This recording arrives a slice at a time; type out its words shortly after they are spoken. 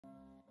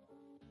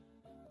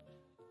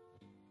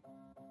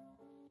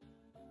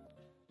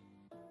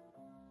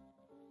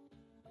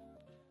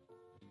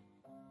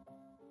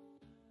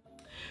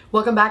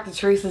Welcome back to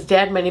Teresa's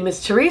Dead. My name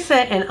is Teresa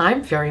and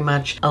I'm very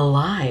much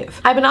alive.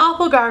 I've been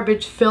awful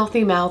garbage,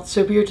 filthy mouth,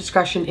 so viewer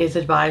discretion is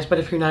advised, but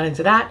if you're not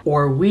into that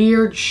or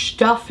weird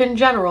stuff in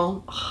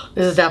general,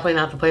 this is definitely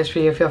not the place for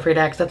you. Feel free to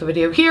exit the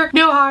video here.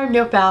 No harm,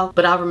 no foul,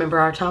 but I'll remember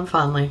our Tom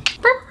fondly.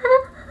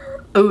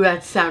 Oh,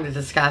 that sounded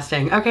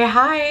disgusting. Okay,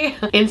 hi.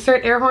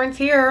 Insert air horns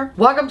here.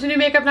 Welcome to New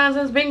Makeup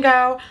Nonsense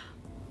Bingo.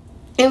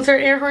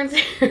 Insert air horns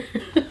here.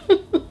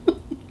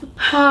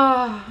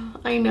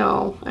 I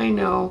know.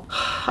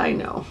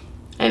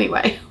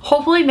 Anyway,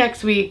 hopefully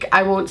next week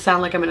I won't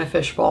sound like I'm in a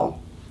fishbowl.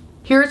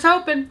 Here's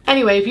hoping.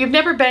 Anyway, if you've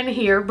never been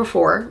here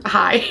before,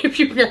 hi. If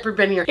you've never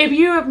been here. If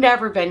you have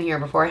never been here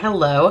before,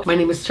 hello. My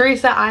name is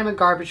Teresa. I'm a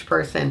garbage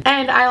person.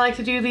 And I like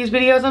to do these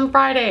videos on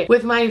Friday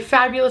with my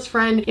fabulous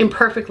friend,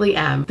 Imperfectly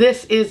M.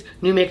 This is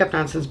New Makeup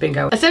Nonsense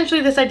Bingo.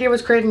 Essentially, this idea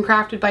was created and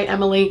crafted by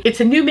Emily. It's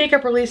a new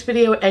makeup release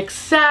video,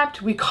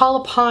 except we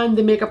call upon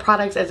the makeup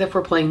products as if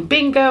we're playing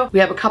bingo. We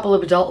have a couple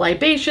of adult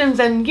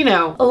libations and, you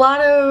know, a lot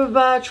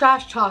of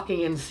trash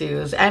talking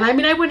ensues. And I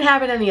mean, I wouldn't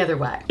have it any other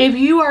way. If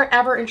you are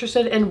ever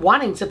interested in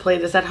wanting to play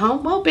this at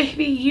home, well,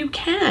 baby, you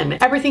can.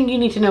 Everything you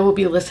need to know will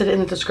be listed in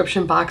the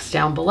description box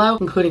down below,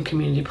 including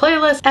community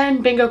playlists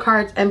and bingo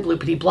cards and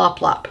bloopity blop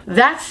blop.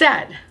 That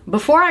said,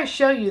 before I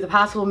show you the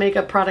possible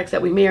makeup products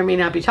that we may or may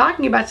not be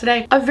talking about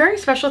today, a very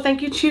special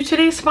thank you to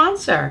today's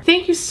sponsor.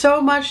 Thank you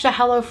so much to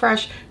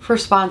HelloFresh for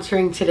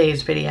sponsoring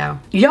today's video.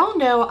 Y'all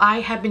know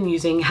I have been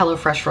using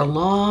HelloFresh for a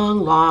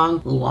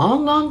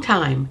long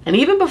time. And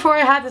even before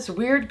I had this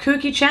weird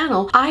kooky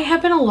channel, I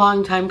have been a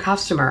long-time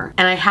customer.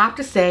 And I have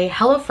to say,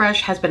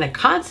 HelloFresh has been a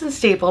constant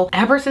staple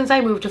ever since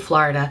I moved to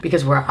Florida,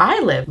 because where I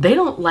live, they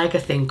don't like a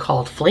thing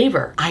called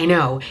flavor. I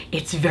know,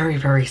 it's very,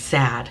 very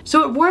sad.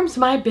 So it warms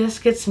my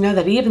biscuits to know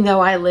that even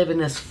though I live in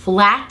this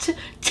flat,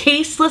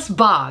 tasteless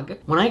bog,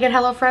 when I get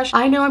HelloFresh,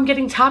 I know I'm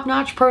getting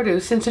top-notch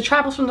produce since it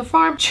travels from the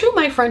farm to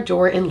my front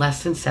door in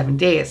less than 7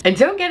 days. And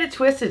don't get it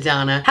twisted,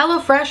 Donna.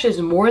 HelloFresh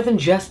is more than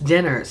just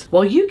dinners.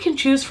 While you can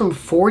choose from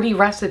 40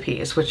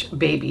 recipes, which,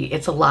 baby,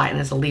 it's a lot, and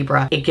as a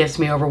Libra, it gets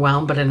me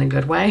overwhelmed, but in a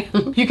good way.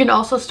 You can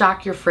also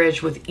stock your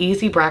fridge with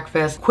easy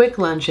breakfast, quick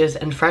lunches,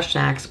 and fresh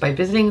snacks by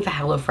visiting the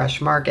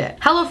HelloFresh Market.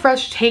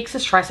 HelloFresh takes the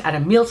stress out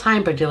of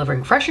mealtime by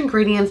delivering fresh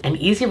ingredients and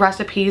easy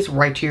recipes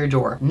right to your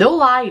door. No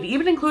lie, it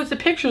even includes the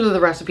pictures of the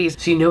recipes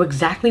so you know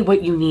exactly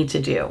what you need to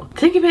do.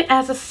 Think of it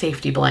as a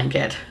safety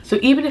blanket. So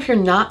even if you're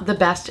not the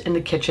best in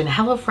the kitchen,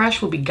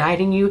 HelloFresh will be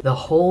guiding you the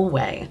whole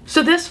way.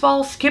 So this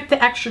fall, skip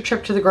the extra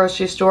trip to the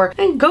grocery store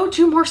and go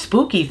do more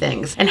spooky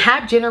things and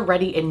have dinner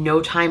ready in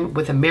no time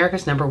with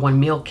America's #1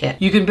 meal kit.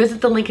 You can visit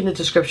the link in the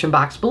description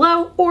box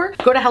below or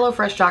go to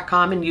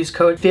HelloFresh.com and use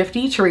code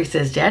 50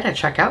 Teresa's Dead at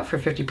checkout for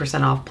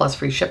 50% off plus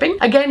free shipping.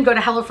 Again, go to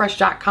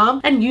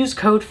HelloFresh.com and use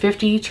code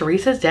 50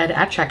 Teresa's Dead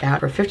at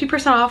checkout for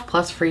 50% off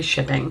plus free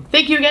shipping.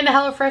 Thank you again to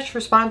HelloFresh for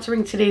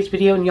sponsoring today's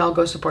video, and y'all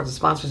go support the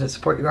sponsors that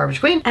support your garbage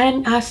queen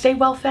and stay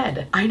well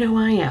fed. I know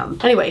I am.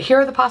 Anyway, here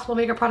are the possible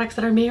makeup products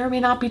that I may or may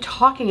not be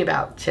talking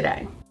about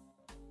today.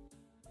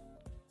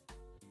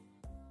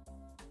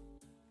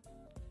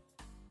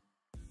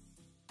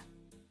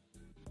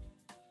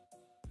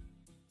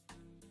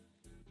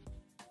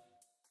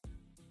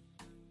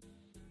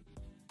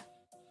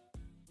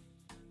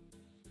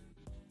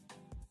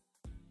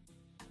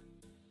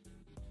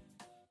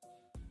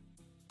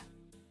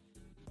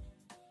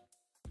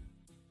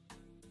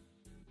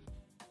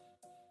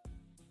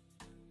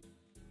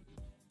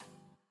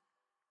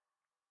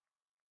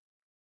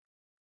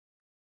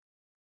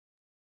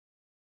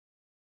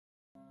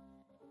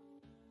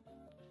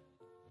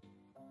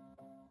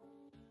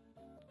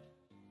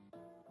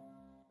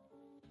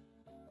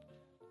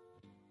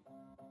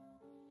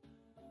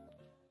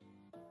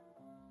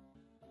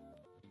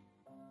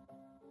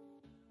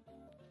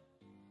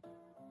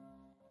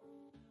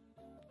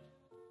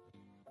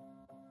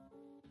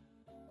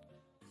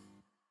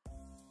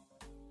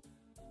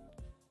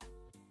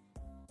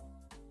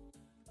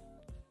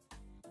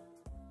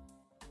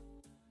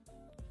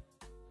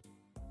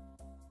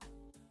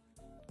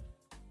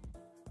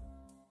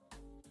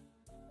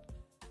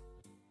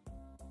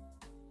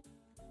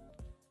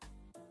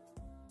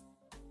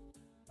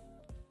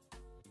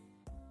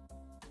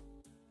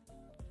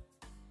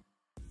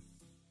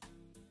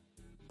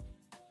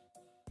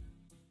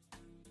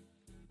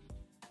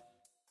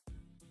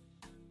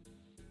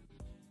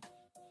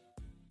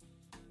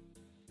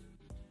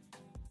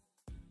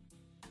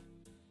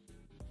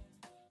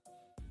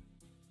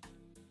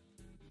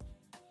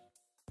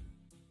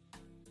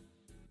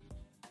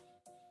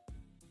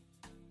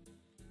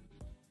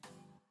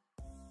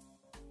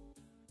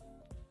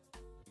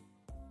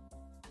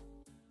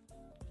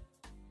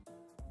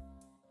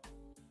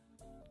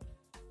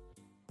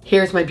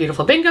 Here's my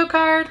beautiful bingo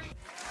card.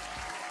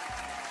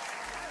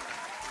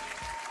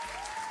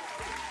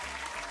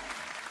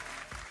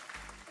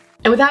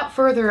 And without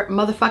further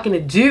motherfucking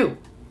ado,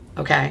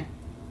 okay,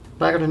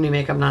 welcome to New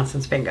Makeup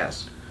Nonsense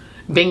Bingos.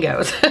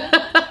 Bingos.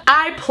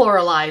 I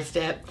pluralized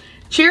it.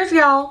 Cheers,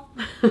 y'all.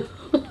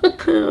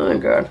 Oh,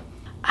 God.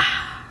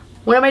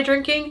 What am I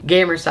drinking?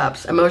 Gamer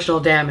Subs, Emotional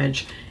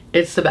Damage.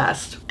 It's the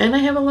best. And I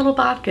have a little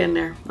vodka in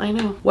there. I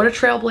know. What a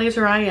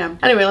trailblazer I am.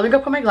 Anyway, let me go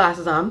put my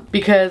glasses on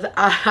because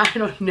I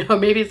don't know.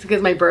 Maybe it's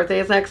because my birthday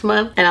is next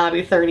month and I'll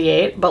be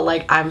 38, but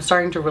like I'm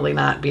starting to really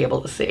not be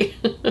able to see.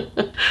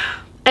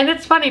 And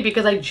it's funny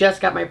because I just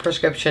got my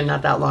prescription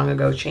not that long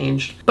ago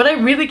changed, but I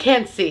really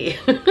can't see.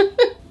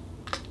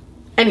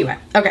 Anyway,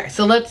 okay,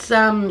 so let's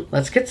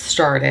get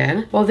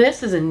started. Well,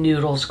 this is a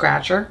noodle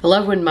scratcher. I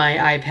love when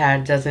my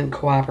iPad doesn't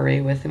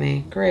cooperate with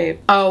me. Great.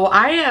 Oh,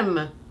 I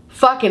am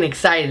fucking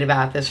excited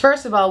about this.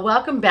 First of all,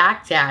 welcome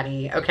back,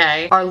 Daddy,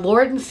 okay? Our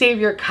Lord and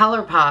Savior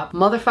ColourPop,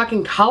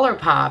 motherfucking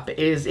ColourPop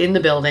is in the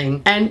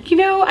building. And you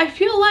know, I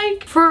feel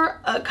like for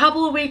a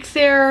couple of weeks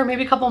there,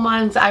 maybe a couple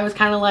months, I was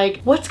kind of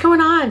like, what's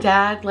going on,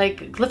 Dad?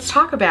 Like, let's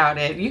talk about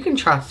it. You can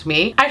trust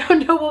me. I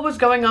don't know what was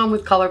going on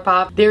with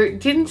ColourPop. There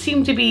didn't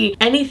seem to be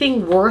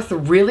anything worth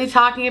really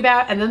talking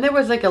about. And then there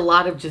was like a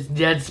lot of just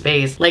dead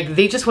space. Like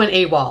they just went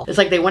AWOL. It's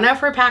like they went out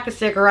for a pack of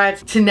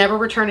cigarettes to never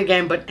return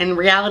again. But in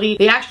reality,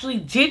 they actually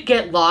did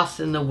get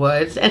lost in the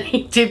woods and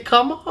he did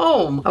come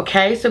home.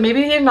 Okay, so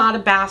maybe they're not a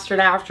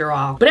bastard after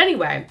all. But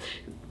anyway.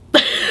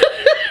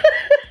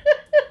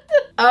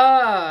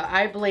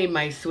 I blame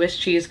my Swiss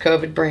cheese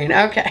COVID brain.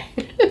 Okay.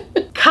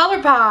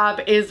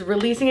 ColourPop is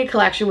releasing a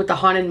collection with the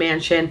Haunted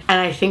Mansion, and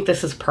I think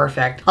this is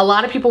perfect. A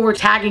lot of people were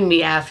tagging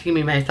me, asking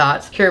me my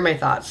thoughts. Here are my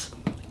thoughts.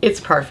 It's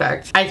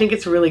perfect. I think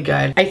it's really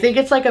good. I think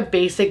it's like a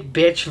basic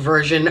bitch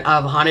version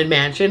of Haunted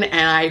Mansion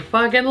and I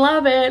fucking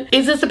love it.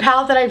 Is this a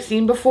palette that I've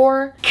seen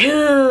before?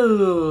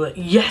 Cool.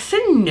 Yes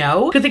and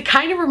no. Because it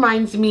kind of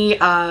reminds me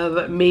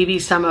of maybe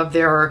some of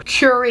their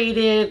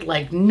curated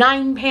like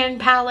 9-pan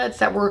palettes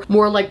that were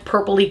more like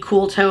purpley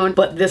cool tone.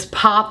 But this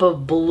pop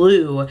of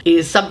blue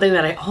is something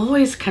that I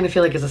always kind of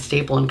feel like is a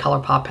staple in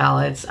ColourPop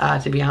palettes,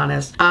 to be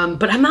honest.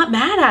 But I'm not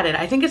mad at it.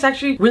 I think it's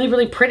actually really,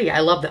 really pretty. I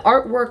love the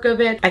artwork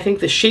of it. I think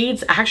the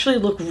shades actually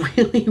look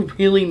really,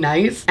 really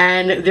nice.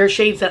 And they're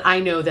shades that I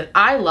know that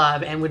I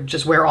love and would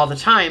just wear all the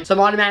time. So I'm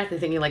automatically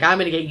thinking like, I'm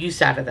gonna get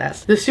used out of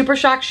this. The Super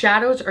Shock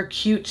shadows are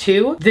cute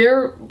too.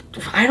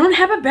 I don't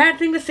have a bad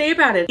thing to say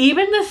about it.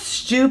 Even the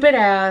stupid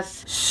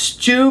ass,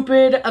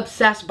 stupid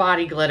obsessed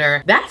body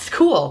glitter, that's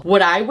cool.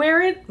 Would I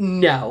wear it?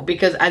 No,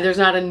 because there's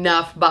not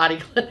enough body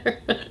glitter.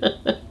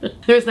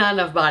 There's not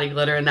enough body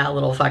glitter in that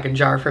little fucking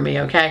jar for me,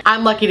 okay?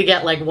 I'm lucky to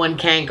get like one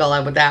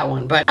cankle with that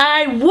one, but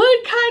I would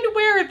kind of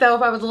wear it though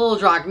if I was a little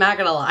drunk, not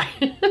gonna lie.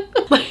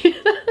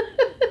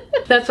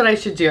 That's what I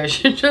should do. I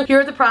should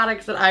here are the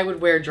products that I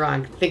would wear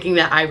drunk, thinking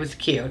that I was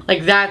cute.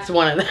 Like that's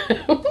one of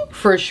them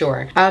for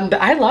sure. But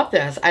I love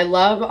this. I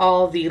love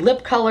all the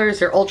lip colors.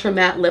 They're ultra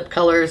matte lip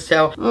colors.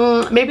 So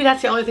maybe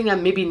that's the only thing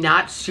I'm maybe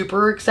not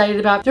super excited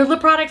about. Their lip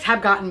products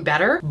have gotten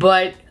better,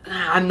 but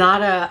I'm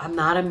not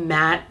a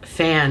matte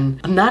fan.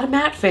 I'm not a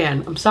matte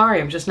fan. I'm sorry,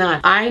 I'm just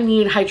not. I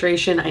need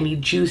hydration, I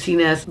need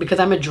juiciness because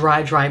I'm a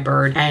dry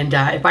bird. And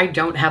if I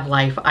don't have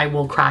life, I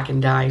will crack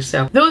and die.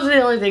 So those are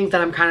the only things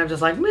that I'm kind of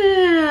just like,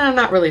 meh,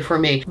 not really for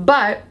me.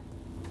 But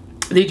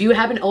they do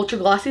have an ultra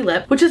glossy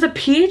lip, which is a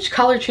pH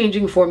color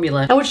changing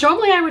formula, and which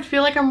normally I would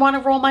feel like I want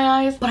to roll my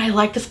eyes, but I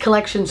like this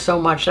collection so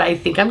much that I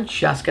think I'm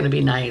just gonna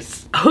be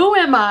nice. Who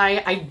am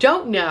I? I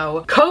don't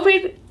know.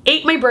 COVID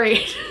ate my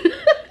brain.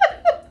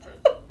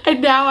 And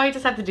now I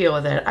just have to deal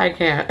with it. I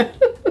can't.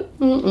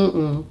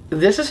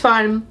 This is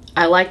fun.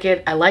 I like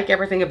it. I like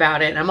everything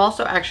about it. And I'm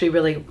also actually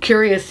really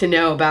curious to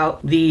know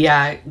about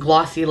the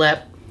glossy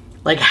lip.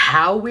 Like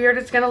how weird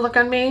it's gonna look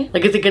on me.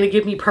 Like is it gonna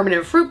give me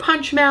permanent fruit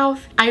punch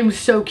mouth? I'm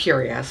so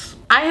curious.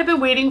 I have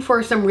been waiting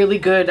for some really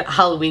good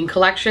Halloween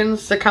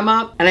collections to come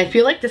up, and I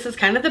feel like this is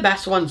kind of the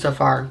best one so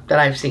far that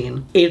I've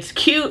seen. It's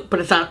cute, but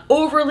it's not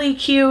overly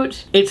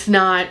cute. It's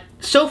not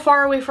so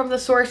far away from the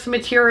source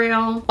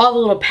material. All the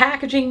little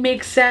packaging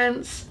makes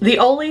sense. The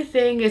only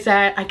thing is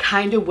that I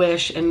kind of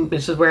wish, and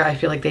this is where I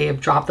feel like they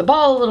have dropped the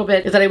ball a little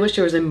bit, is that I wish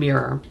there was a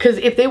mirror. Because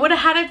if they would have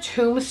had a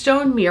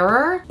Tombstone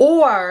mirror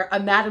or a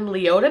Madame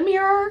Leota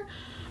mirror,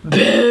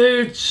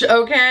 bitch,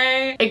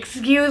 okay?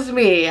 Excuse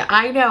me.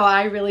 I know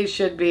I really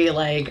should be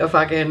like a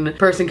fucking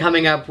person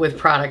coming up with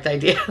product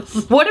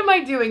ideas. What am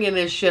I doing in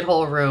this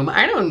shithole room?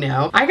 I don't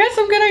know. I got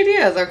some good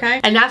ideas, okay?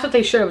 And that's what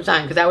they should have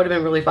done because that would have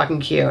been really fucking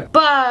cute.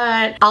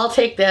 But I'll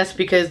take this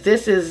because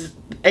this is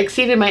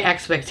exceeded my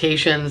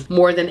expectations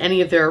more than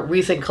any of their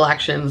recent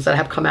collections that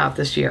have come out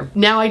this year.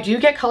 Now I do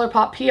get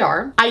ColourPop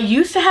PR. I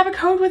used to have a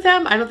code with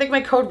them. I don't think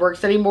my code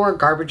works anymore.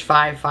 Garbage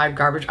 5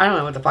 garbage. I don't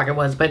know what the fuck it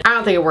was, but I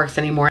don't think it works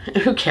anymore.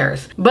 Who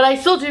cares? But I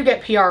still do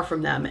get PR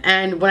from them.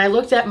 And when I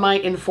looked at my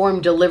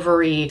informed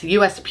delivery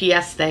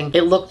USPS thing,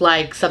 it looked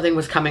like something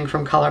was coming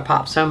from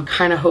ColourPop. So I'm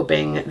kind of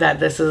hoping that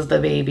this is the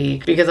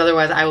baby because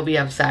otherwise I will be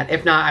upset.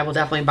 If not, I will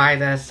definitely buy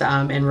this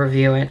and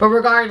review it. But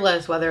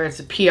regardless, whether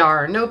it's a PR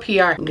or no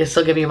PR, I can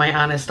still give you my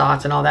honest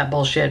thoughts and all that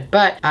bullshit.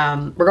 But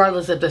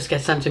regardless if this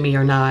gets sent to me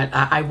or not,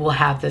 I will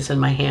have this in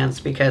my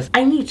hands because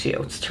I need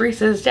to. It's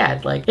Teresa's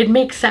dead. Like, it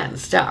makes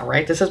sense, duh,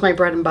 right? This is my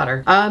bread and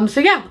butter. So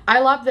yeah, I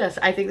love this.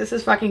 I think this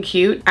is fucking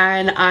cute,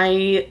 and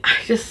I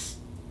just,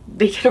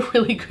 they did a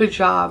really good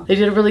job. They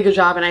did a really good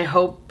job, and I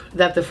hope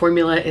that the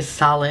formula is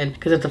solid,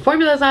 because if the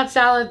formula is not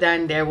solid,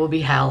 then there will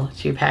be hell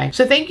to pay.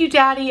 So thank you,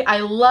 Daddy. I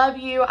love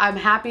you. I'm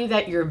happy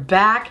that you're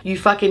back. You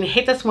fucking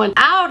hit this one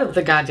out of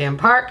the goddamn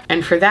park.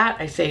 And for that,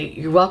 I say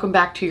you're welcome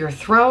back to your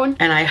throne.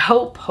 And I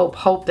hope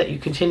that you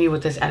continue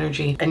with this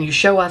energy and you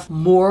show us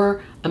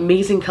more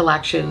amazing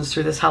collections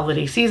through this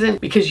holiday season,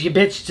 because your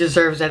bitch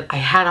deserves it. I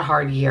had a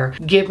hard year.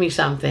 Give me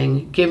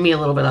something. Give me a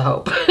little bit of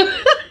hope.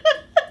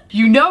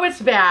 You know it's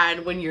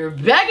bad when you're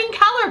begging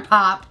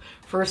ColourPop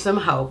for some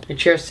hope. And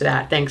cheers to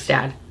that. Thanks,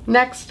 Dad.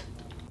 Next.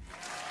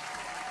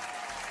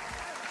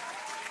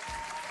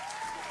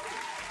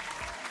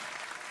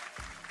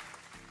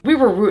 We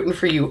were rooting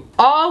for you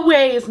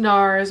always,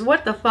 NARS.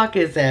 What the fuck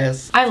is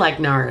this? I like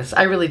NARS.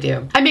 I really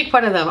do. I make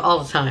fun of them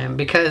all the time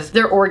because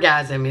their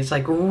orgasm is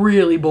like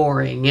really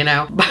boring, you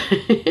know?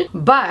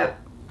 But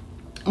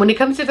when it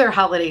comes to their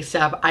holiday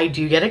stuff, I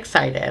do get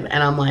excited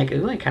and I'm like,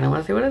 ooh, I kind of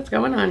want to see what's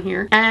going on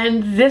here.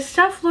 And this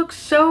stuff looks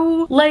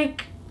so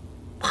like...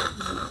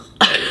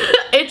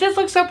 It just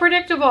looks so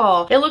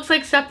predictable. It looks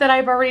like stuff that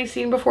I've already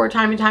seen before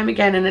time and time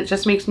again, and it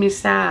just makes me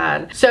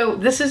sad. So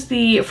this is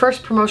the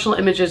first promotional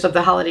images of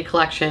the holiday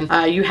collection.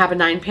 You have a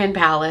 9-pan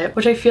palette,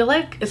 which I feel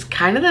like is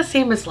kind of the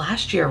same as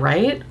last year,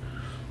 right?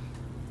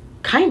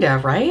 Kind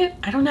of, right?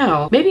 I don't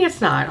know. Maybe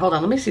it's not. Hold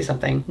on, let me see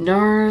something.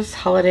 NARS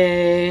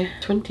Holiday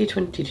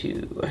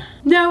 2022.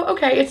 No,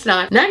 okay, it's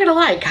not. Not gonna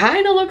lie,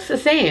 kind of looks the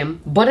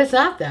same, but it's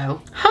not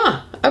though.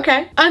 Huh,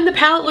 okay. And the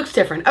palette looks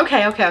different.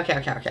 Okay,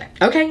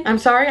 I'm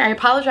sorry, I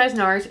apologize,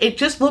 NARS. It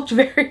just looked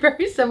very,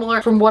 very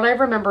similar from what I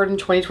remembered in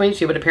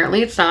 2022, but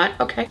apparently it's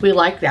not. Okay, we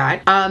like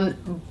that.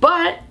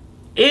 But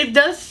it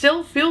does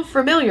still feel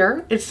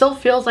familiar. It still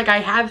feels like I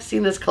have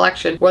seen this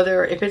collection,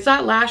 whether if it's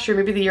not last year,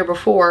 maybe the year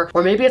before,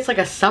 or maybe it's like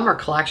a summer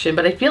collection,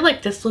 but I feel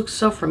like this looks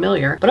so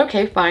familiar. But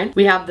okay, fine.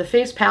 We have the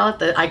face palette,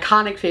 the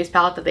iconic face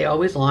palette that they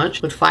always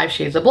launch with 5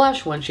 shades of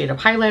blush, 1 shade of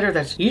highlighter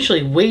that's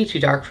usually way too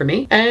dark for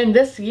me. And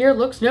this year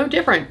looks no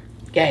different.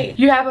 Yay.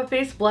 You have a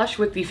face blush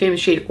with the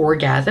famous shade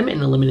Orgasm in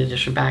the limited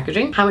edition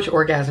packaging. How much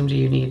orgasm do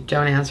you need?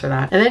 Don't answer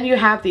that. And then you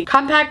have the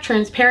compact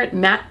transparent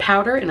matte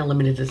powder in a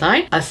limited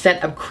design, a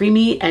set of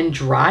creamy and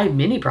dry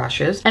mini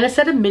brushes, and a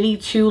set of mini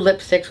 2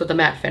 lipsticks with a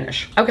matte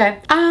finish. Okay.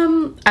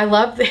 I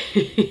love the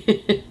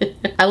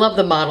I love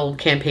the model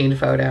campaign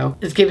photo.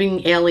 It's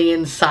giving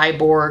alien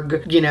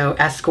cyborg, you know,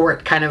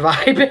 escort kind of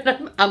vibe.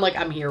 And I'm like,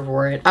 I'm here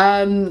for it.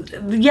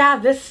 Yeah,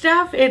 this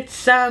stuff,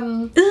 it's I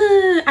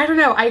don't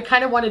know. I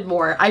kind of wanted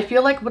more. I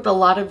feel like with a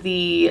lot of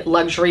the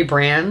luxury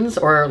brands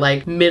or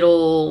like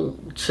middle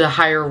to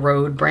higher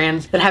road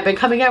brands that have been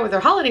coming out with their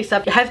holiday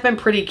stuff, it has been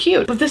pretty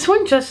cute. But this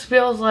one just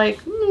feels like,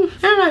 I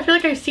don't know, I feel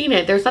like I've seen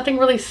it. There's nothing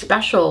really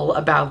special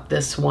about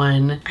this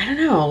one. I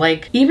don't know,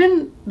 like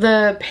even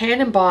the pan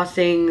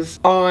embossings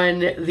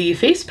on the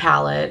face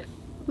palette,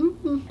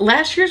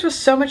 last year's was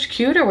so much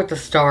cuter with the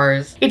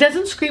stars. It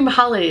doesn't scream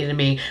holiday to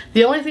me.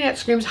 The only thing that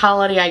screams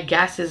holiday, I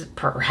guess, is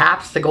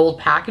perhaps the gold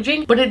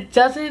packaging, but it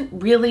doesn't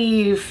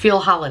really feel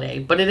holiday,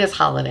 but it is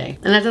holiday.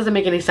 And that doesn't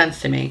make any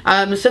sense to me.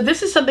 So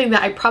this is something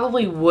that I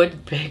probably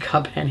would pick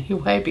up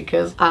anyway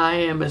because I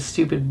am a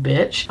stupid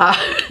bitch.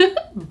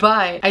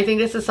 But I think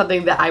this is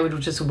something that I would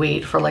just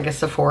wait for like a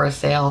Sephora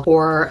sale,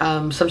 or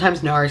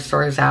sometimes NARS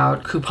stores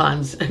out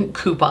coupons,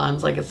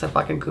 like it's a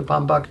fucking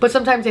coupon book. But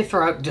sometimes they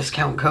throw out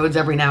discount codes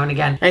every now and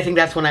again. I think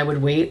that's when I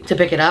would wait to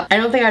pick it up. I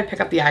don't think I'd pick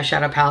up the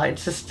eyeshadow palette.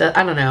 It's just,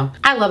 I don't know.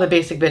 I love a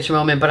basic bitch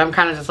moment, but I'm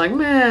kind of just like,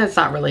 meh, it's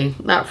not really,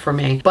 not for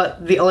me.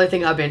 But the only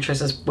thing of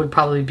interest would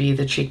probably be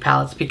the cheek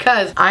palettes,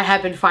 because I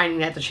have been finding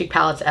that the cheek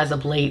palettes as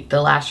of late,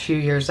 the last few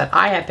years that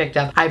I have picked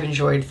up, I've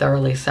enjoyed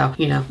thoroughly. So,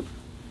 you know,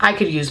 I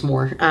could use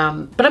more,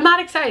 but I'm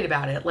not excited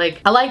about it.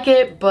 Like, I like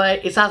it,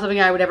 but it's not something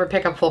I would ever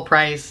pick up full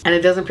price, and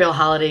it doesn't feel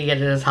holiday, yet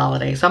it is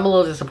holiday. So I'm a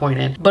little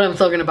disappointed, but I'm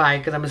still gonna buy it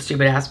because I'm a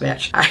stupid ass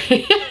bitch.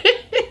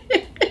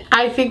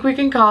 I think we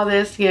can call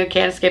this, you know,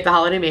 can't escape the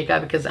holiday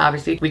makeup, because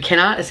obviously we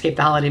cannot escape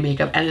the holiday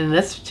makeup. And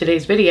in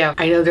today's video,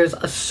 I know there's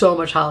so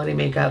much holiday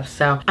makeup.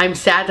 So I'm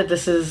sad that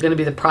this is gonna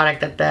be the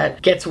product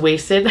that gets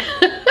wasted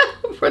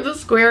for the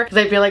square, because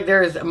I feel like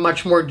there is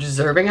much more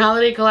deserving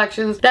holiday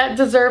collections that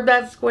deserve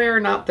that square,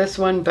 not this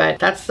one. But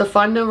that's the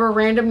fun of a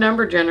random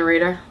number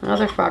generator,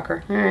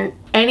 motherfucker. All right.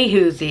 Any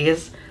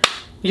whoosies,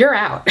 you're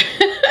out.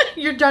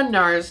 You're done,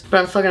 NARS, but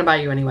I'm still gonna buy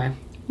you anyway.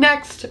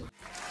 Next.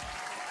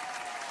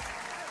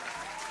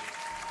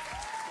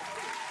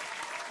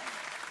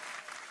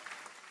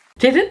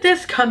 Didn't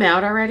this come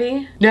out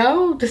already?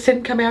 No, this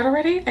didn't come out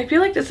already? I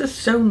feel like this is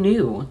so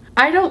new.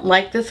 I don't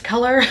like this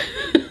color.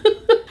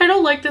 I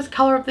don't like this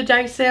color of the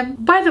Dyson.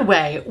 By the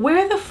way,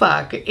 where the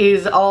fuck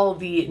is all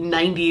the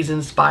 90s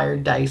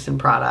inspired Dyson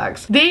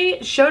products?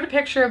 They showed a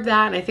picture of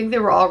that, and I think they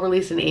were all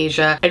released in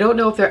Asia. I don't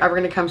know if they're ever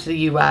gonna come to the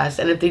US,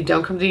 and if they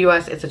don't come to the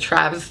US, it's a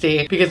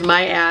travesty, because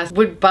my ass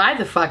would buy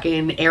the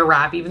fucking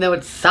Airwrap even though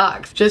it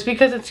sucks, just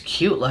because it's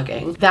cute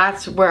looking.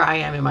 That's where I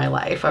am in my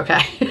life,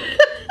 okay?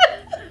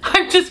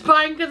 I'm just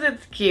buying because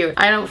it's cute.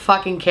 I don't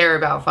fucking care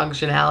about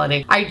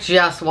functionality. I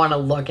just want to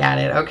look at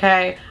it,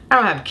 okay? I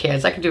don't have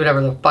kids. I can do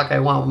whatever the fuck I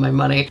want with my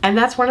money. And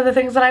that's one of the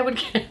things that I would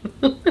get.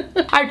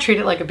 I treat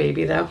it like a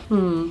baby though.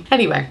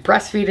 Anyway,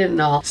 breastfeed it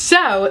and all.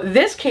 So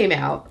this came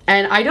out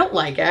and I don't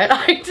like it.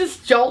 I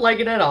just don't like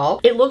it at all.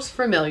 It looks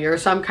familiar,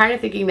 so I'm kind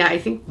of thinking that I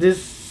think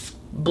this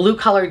blue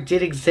color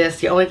did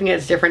exist. The only thing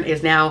that's different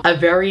is now a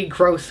very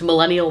gross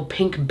millennial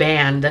pink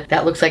band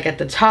that looks like at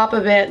the top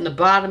of it and the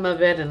bottom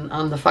of it and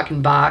on the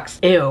fucking box.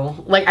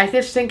 Ew. Like, I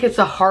just think it's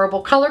a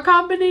horrible color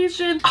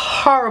combination.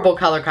 Horrible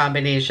color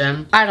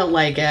combination. I don't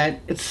like it.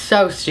 It's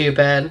so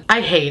stupid.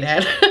 I hate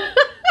it.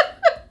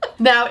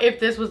 Now, if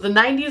this was the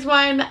 90s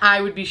one,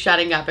 I would be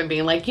shutting up and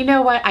being like, you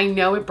know what? I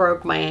know it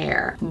broke my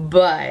hair,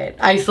 but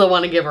I still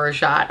want to give her a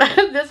shot.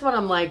 This one,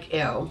 I'm like,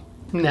 ew.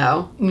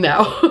 No,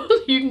 no.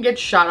 You can get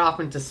shot off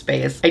into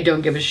space. I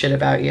don't give a shit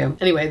about you.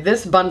 Anyway,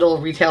 this bundle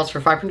retails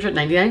for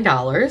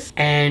 $599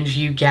 and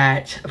you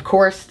get, of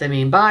course, the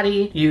main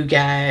body. You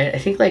get, I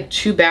think, like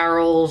 2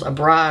 barrels, a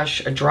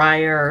brush, a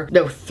dryer,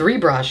 no, 3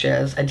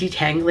 brushes, a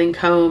detangling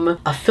comb,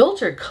 a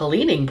filtered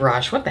cleaning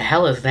brush. What the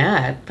hell is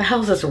that? What the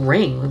hell is this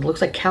ring? It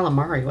looks like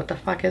calamari. What the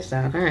fuck is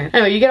that? All right.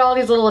 Anyway, you get all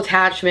these little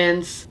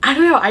attachments. I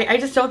don't know. I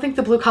just don't think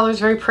the blue color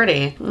is very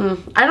pretty.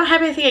 I don't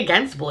have anything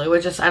against blue.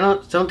 It's just, I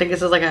don't think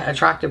this is like an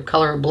attractive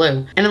color of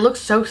blue. And it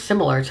looks so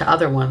similar to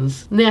other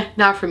ones. Nah,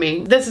 not for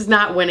me. This is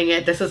not winning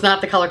it. This is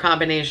not the color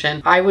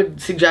combination. I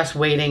would suggest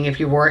waiting if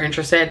you were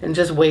interested and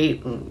just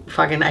wait.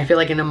 Fucking, I feel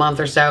like in a month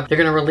or so, they're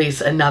gonna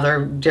release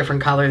another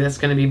different color that's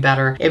gonna be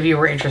better if you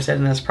were interested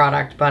in this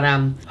product. But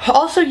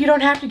also you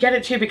don't have to get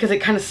it too because it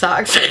kind of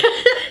sucks.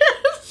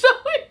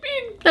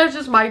 That's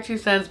just my 2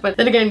 cents, but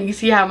then again, you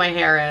see how my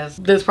hair is.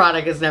 This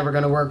product is never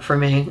gonna work for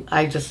me.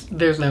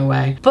 There's no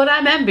way. But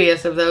I'm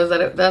envious of those that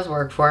it does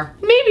work for.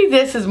 Maybe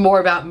this is more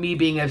about me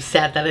being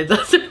upset that it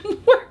doesn't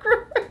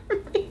work for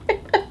me.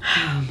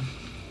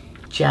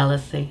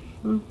 Jealousy.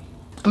 I'm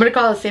gonna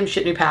call it the same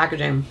shit, new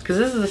packaging, because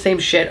this is the same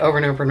shit over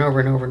and over and over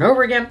and over and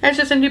over again. And it's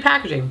just in new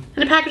packaging.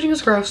 And the packaging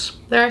is gross.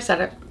 There, I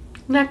said it.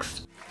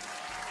 Next.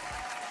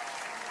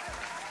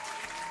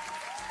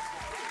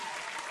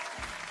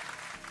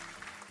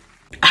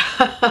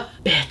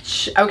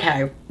 Bitch.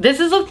 Okay, this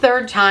is the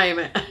 3rd time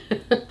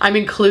I'm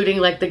including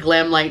like the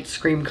Glam Light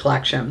Scream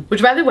collection,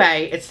 which, by the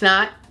way, it's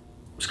not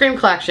Scream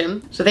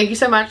collection. So thank you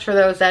so much for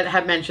those that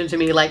have mentioned to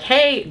me like,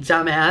 hey,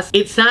 dumbass,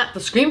 it's not the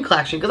Scream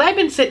collection, because I've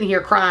been sitting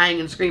here crying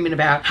and screaming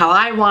about how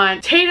I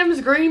want Tatum's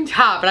green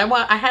top, and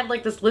I had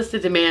like this list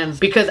of demands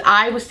because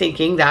I was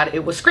thinking that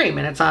it was Scream,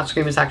 and it's not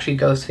Scream, it's actually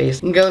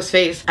Ghostface. And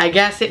Ghostface, I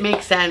guess it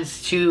makes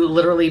sense to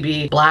literally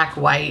be black,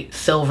 white,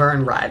 silver,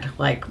 and red,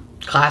 like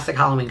classic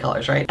Halloween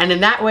colors, right? And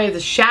in that way, the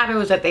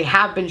shadows that they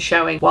have been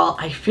showing, while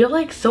I feel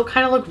like still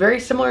kind of look very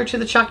similar to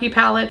the Chucky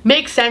palette,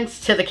 makes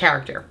sense to the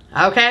character.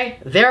 Okay,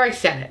 there, I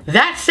said it.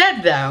 That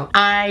said though,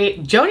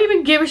 I don't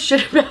even give a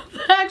shit about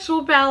the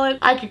actual palette.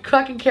 I could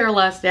fucking care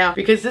less now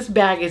because this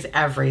bag is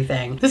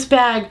everything. This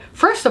bag,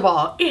 first of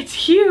all, it's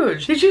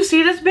huge. Did you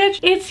see this, bitch?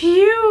 It's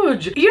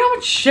huge. You know how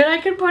much shit I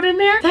can put in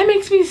there? That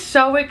makes me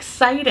so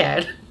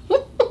excited.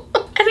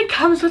 And it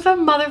comes with a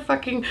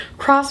motherfucking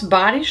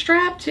crossbody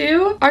strap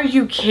too? Are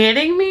you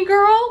kidding me,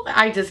 girl?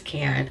 I just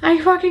can't.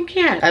 I fucking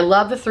can't. I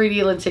love the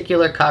 3D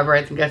lenticular cover.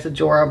 I think that's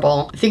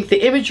adorable. I think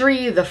the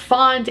imagery, the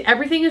font,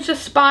 everything is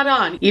just spot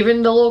on.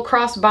 Even the little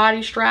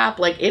crossbody strap,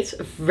 like, it's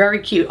very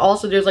cute.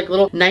 Also, there's like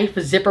little knife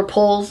zipper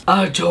pulls.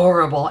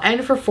 Adorable.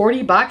 And for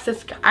 40 bucks,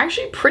 that's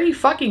actually pretty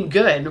fucking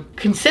good,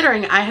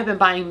 considering I have been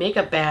buying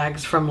makeup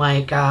bags from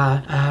like,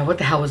 what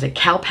the hell was it?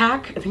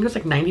 Calpac? I think it was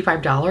like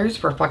 $95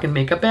 for a fucking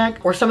makeup bag.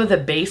 Or some of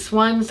the base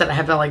ones that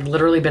have like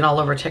literally been all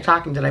over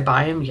TikTok. And did I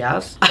buy them?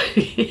 Yes.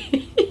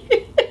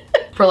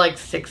 For like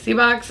 60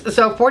 bucks.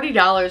 So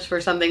 $40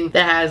 for something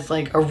that has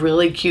like a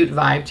really cute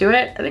vibe to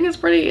it, I think it's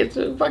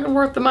fucking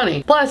worth the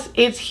money. Plus,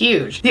 it's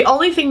huge. The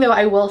only thing though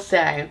I will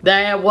say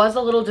that I was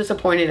a little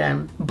disappointed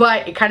in,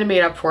 but it kind of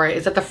made up for it,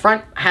 is that the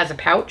front has a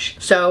pouch.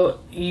 So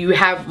you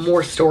have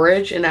more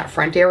storage in that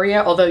front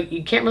area, although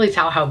you can't really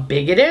tell how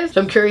big it is.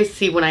 So I'm curious to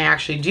see when I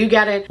actually do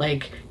get it,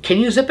 like, can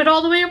you zip it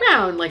all the way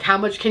around? Like, how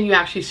much can you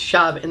actually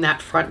shove in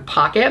that front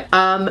pocket?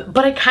 But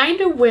I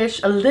kind of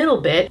wish a little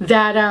bit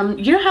that,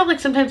 you know how like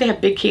sometimes they have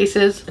big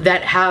cases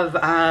that have,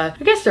 I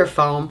guess they're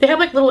foam. They have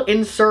like little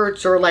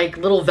inserts or like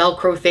little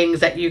Velcro things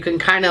that you can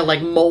kind of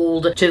like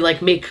mold to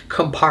like make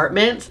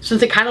compartments.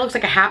 Since it kind of looks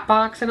like a hat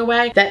box in a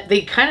way, that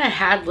they kind of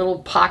had little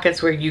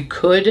pockets where you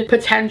could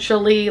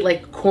potentially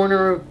like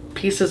corner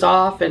pieces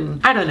off.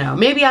 And I don't know,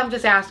 maybe I'm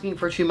just asking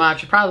for too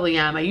much. I probably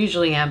am. I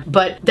usually am.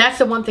 But that's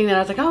the one thing that I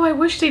was like, oh, I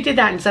wish they did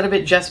that instead of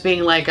it just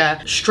being like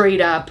a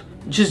straight up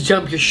just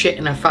dump your shit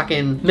in a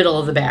fucking middle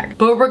of the bag.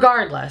 But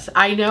regardless,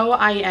 I know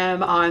I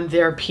am on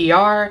their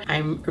PR.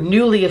 I'm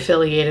newly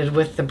affiliated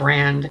with the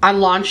brand. On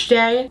launch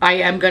day, I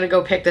am gonna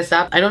go pick this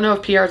up. I don't know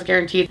if PR is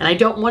guaranteed, and I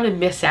don't want to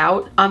miss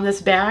out on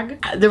this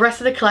bag. The rest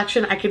of the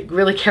collection, I could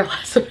really care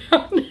less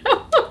about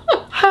now.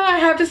 I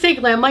have to say,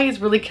 Glam Light is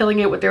really killing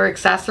it with their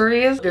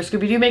accessories. Their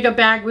Scooby-Doo makeup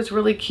bag was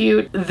really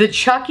cute. The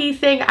Chucky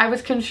thing I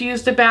was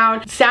confused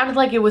about. It sounded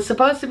like it was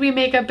supposed to be a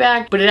makeup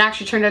bag, but it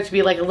actually turned out to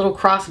be like a little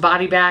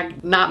cross-body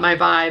bag. Not my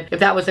vibe. If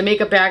that was a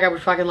makeup bag, I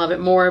would fucking love it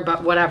more,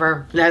 but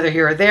whatever. Neither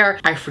here or there.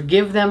 I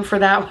forgive them for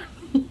that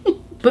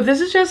one. But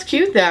this is just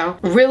cute though.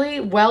 Really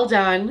well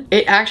done.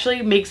 It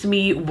actually makes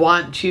me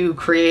want to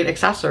create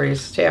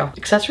accessories too.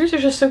 Accessories are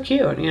just so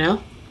cute, you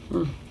know?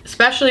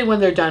 Especially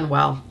when they're done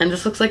well. And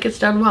this looks like it's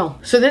done well.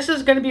 So this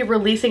is going to be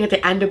releasing at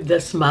the end of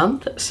this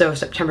month, so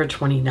September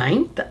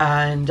 29th,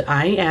 and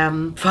I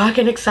am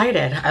fucking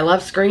excited. I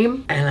love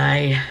Scream, and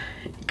I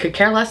could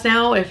care less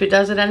now if it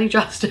does it any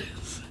justice.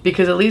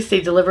 Because at least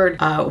they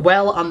delivered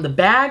well on the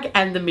bag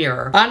and the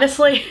mirror.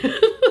 Honestly,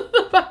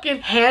 the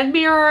fucking hand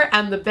mirror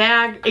and the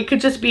bag, it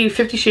could just be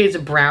 50 shades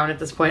of brown at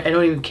this point. I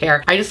don't even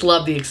care. I just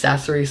love the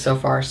accessories so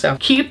far. So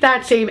keep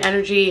that same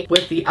energy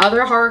with the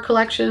other horror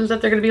collections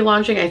that they're gonna be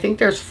launching. I think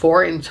there's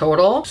 4 in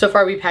total. So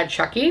far we've had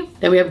Chucky,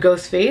 then we have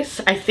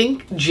Ghostface. I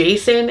think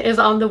Jason is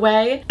on the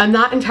way. I'm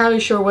not entirely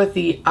sure what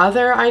the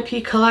other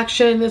IP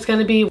collection is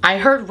gonna be. I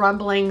heard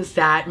rumblings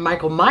that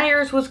Michael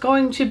Myers was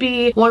going to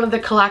be one of the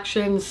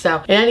collections.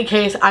 So in any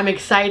case, I'm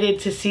excited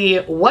to see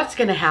what's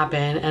gonna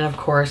happen, and of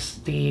course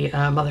the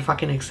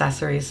motherfucking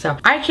accessories. So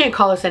I can't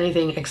call this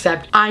anything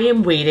except I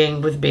am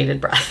waiting with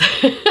bated breath.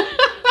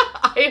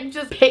 I am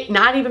just I'm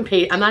not even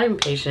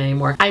patient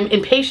anymore. I'm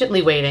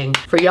impatiently waiting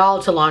for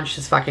y'all to launch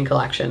this fucking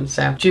collection.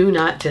 So do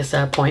not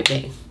disappoint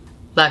me.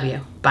 Love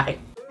you. Bye.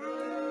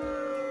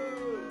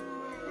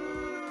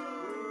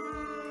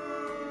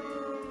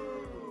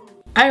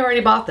 I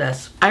already bought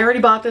this. I already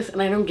bought this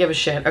and I don't give a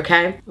shit,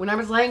 okay? When I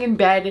was laying in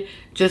bed,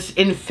 just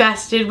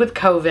infested with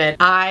COVID,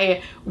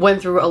 I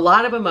went through a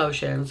lot of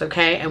emotions,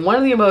 okay? And one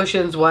of the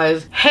emotions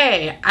was,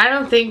 hey, I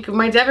don't think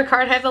my debit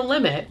card has a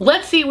limit.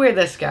 Let's see where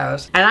this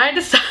goes. And I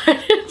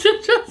decided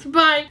to just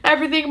buy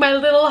everything my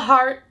little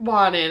heart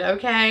wanted,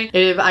 okay?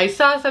 If I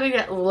saw something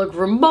that looked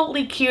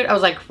remotely cute, I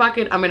was like, fuck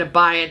it, I'm gonna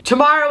buy it.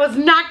 Tomorrow is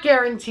not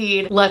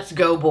guaranteed. Let's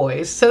go,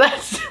 boys. So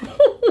that's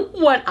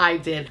what I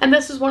did. And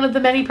this is one of the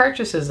many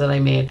purchases that I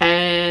made.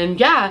 And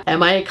yeah,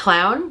 am I a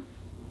clown?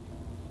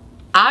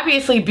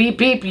 Obviously, beep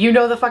beep, you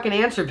know the fucking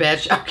answer,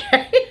 bitch,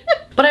 okay?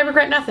 But I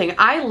regret nothing.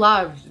 I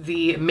loved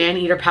the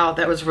Man-Eater palette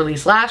that was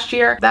released last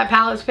year. That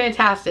palette is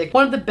fantastic.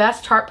 One of the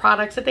best Tarte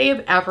products that they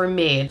have ever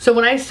made. So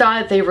when I saw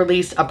that they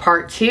released a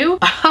part 2,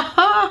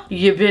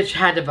 you bitch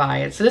had to buy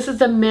it. So this is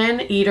the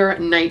Man-Eater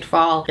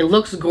Nightfall. It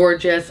looks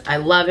gorgeous. I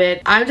love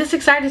it. I'm just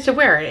excited to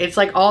wear it. It's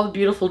like all the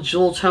beautiful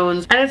jewel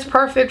tones, and it's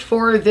perfect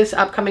for this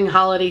upcoming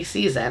holiday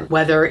season.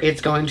 Whether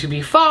it's going to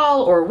be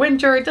fall or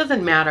winter, it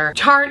doesn't matter.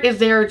 Tarte is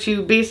there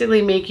to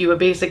basically make you a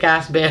basic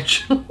ass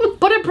bitch,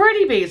 but a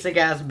pretty basic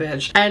ass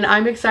bitch. And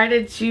I'm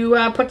excited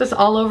to put this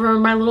all over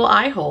my little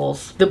eye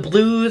holes. The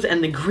blues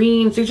and the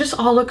greens, they just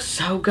all look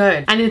so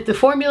good. And if the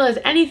formula is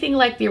anything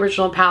like the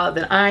original palette,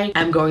 then I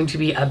am going to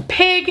be a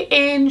pig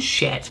in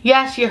shit.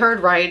 Yes, you heard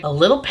right. A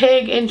little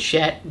pig in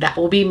shit. That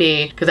will be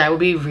me, because I will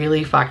be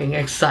really fucking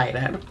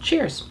excited.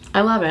 Cheers.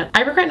 I love it.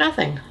 I regret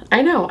nothing.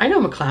 I know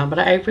I'm a clown, but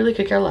I really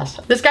could care less.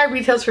 This guy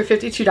retails for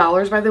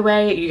 $52, by the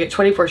way. You get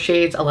 24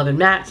 shades, 11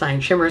 mattes,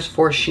 9 shimmers,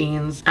 4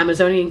 sheens,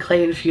 Amazonian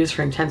clay infused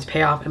for intense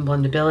payoff and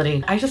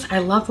blendability. I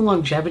love the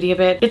longevity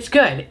of it. It's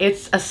good.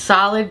 It's a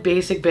solid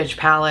basic bitch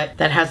palette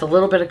that has a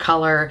little bit of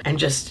color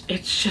and it's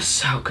just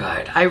so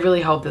good. I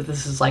really hope that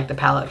this is like the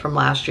palette from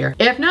last year.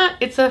 If not,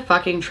 it's a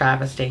fucking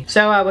travesty.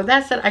 So with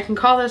that said, I can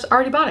call this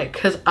already bought it,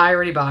 because I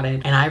already bought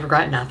it and I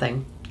regret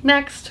nothing.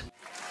 Next.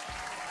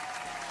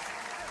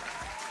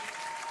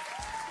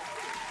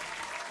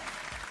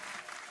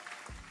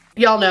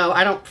 Y'all know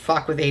I don't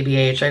fuck with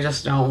ABH. I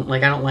just don't.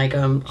 Like, I don't like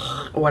them.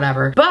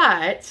 Whatever.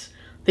 But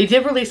they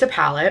did release a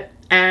palette,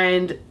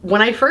 and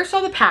when I first saw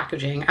the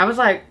packaging, I was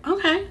like,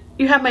 okay,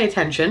 you have my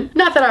attention.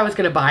 Not that I was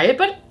gonna buy it,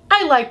 but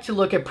I like to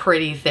look at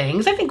pretty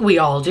things. I think we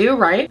all do,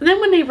 right? And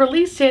then when they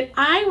released it,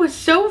 I was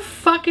so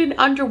fucking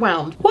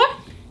underwhelmed. What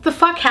the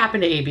fuck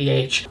happened to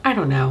ABH? I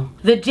don't know.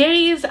 The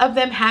days of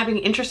them having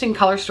interesting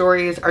color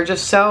stories are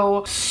just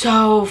so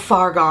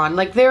far gone.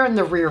 Like, they're in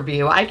the rear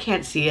view. I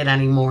can't see it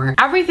anymore.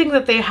 Everything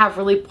that they have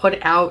really put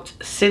out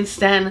since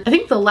then, I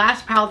think the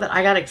last palette that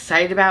I got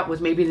excited about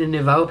was maybe the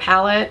Nouveau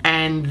palette,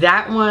 and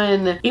that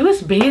one, it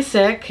was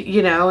basic,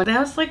 you know, and that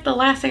was like the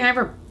last thing I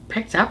ever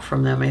picked up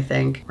from them, I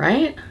think,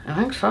 right? I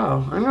think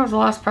so. I think it was the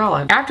last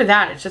palette. After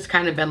that, it's just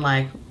kind of been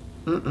like,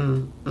 I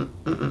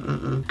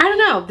don't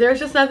know. There's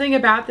just nothing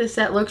about this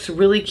that looks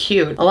really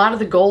cute. A lot of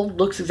the gold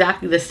looks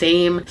exactly the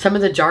same. Some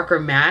of the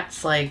darker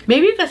mattes, like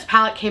maybe if this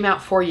palette came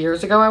out 4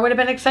 years ago, I would have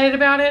been excited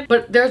about it,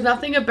 but there's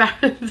nothing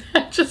about it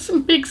that just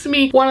makes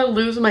me want to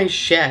lose my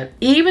shit.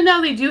 Even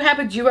though they do have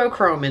a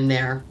duochrome in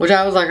there, which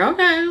I was like,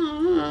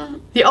 okay.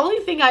 The only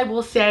thing I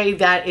will say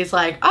that is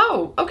like,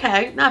 oh,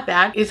 okay, not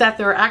bad, is that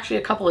there are actually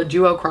a couple of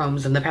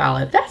duochromes in the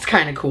palette. That's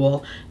kind of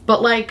cool,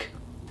 but like,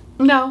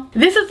 no.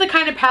 This is the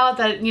kind of palette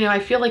that, you know, I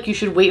feel like you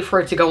should wait for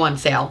it to go on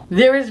sale.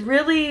 There is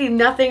really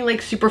nothing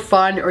like super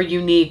fun or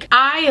unique.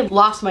 I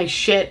lost my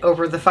shit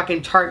over the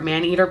fucking Tarte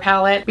Man-Eater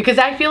palette, because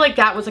I feel like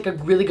that was like a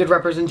really good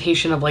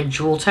representation of like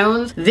jewel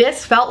tones.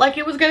 This felt like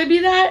it was gonna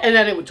be that, and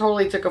then it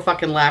totally took a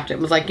fucking left. It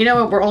was like, you know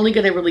what, we're only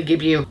gonna really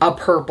give you a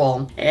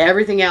purple.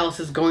 Everything else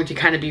is going to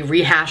kind of be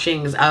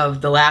rehashings of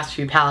the last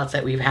few palettes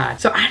that we've had.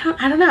 So I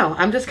don't know.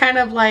 I'm just kind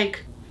of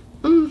like,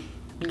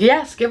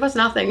 yes, give us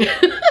nothing.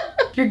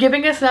 You're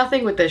giving us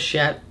nothing with this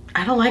shit.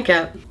 I don't like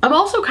it. I'm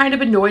also kind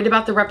of annoyed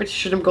about the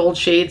repetition of gold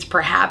shades.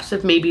 Perhaps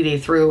if maybe they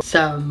threw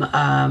some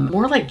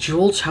more like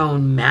jewel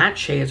tone matte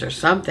shades or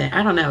something.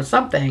 I don't know,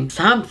 something.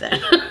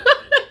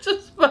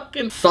 Just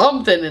fucking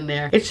something in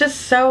there. It's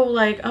just so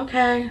like,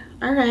 okay,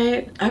 all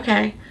right,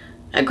 okay.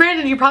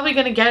 Granted, you're probably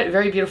gonna get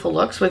very beautiful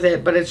looks with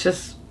it, but it's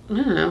just, I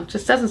don't know,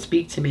 just doesn't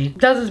speak to me.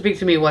 Doesn't speak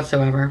to me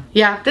whatsoever.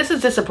 Yeah, this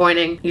is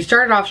disappointing. You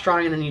started off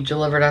strong and then you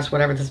delivered us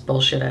whatever this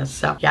bullshit is.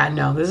 So yeah,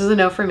 no, this is a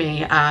no for me.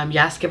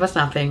 Yes, give us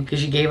nothing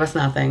because you gave us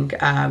nothing.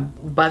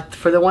 But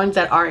for the ones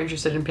that are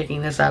interested in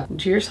picking this up,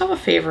 do yourself a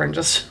favor and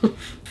just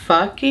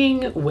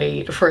fucking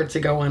wait for it to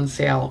go on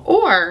sale.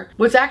 Or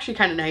what's actually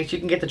kind of nice, you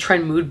can get the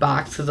Trend Mood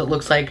box because it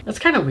looks like, that's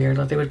kind of weird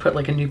that they would put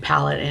like a new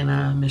palette in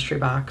a mystery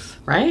box,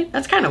 right?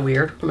 That's kind of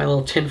weird. Put my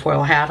little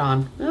tinfoil hat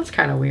on. That's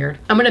kind of weird.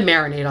 I'm gonna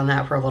marinate on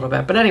that for a little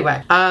bit. But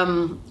anyway,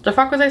 the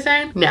fuck was I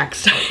saying?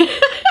 Next.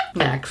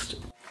 Next.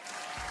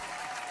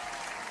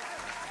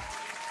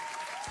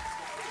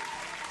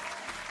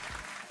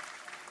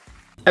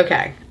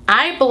 Okay,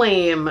 I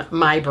blame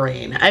my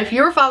brain. If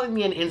you were following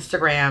me on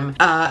Instagram,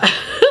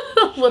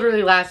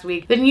 literally last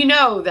week, then you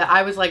know that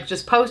I was like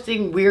just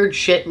posting weird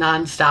shit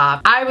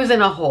nonstop. I was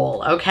in a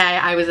hole, okay?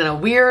 I was in a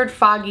weird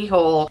foggy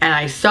hole and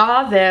I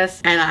saw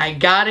this and I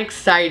got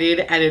excited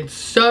and it's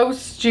so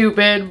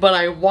stupid, but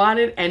I want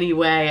it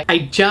anyway. I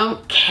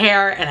don't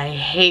care and I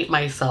hate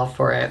myself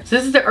for it. So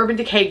this is the Urban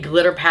Decay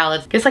glitter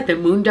palette. It's like the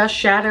moon dust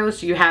shadow.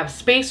 So you have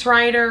Space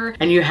Rider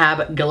and you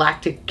have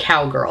Galactic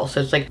Cowgirl.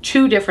 So it's like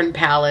two different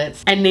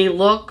palettes and they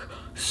look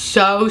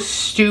so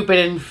stupid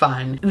and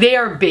fun. They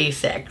are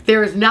basic.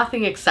 There is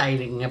nothing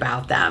exciting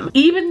about them.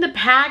 Even the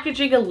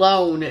packaging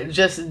alone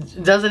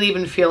just doesn't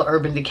even feel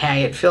Urban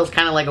Decay. It feels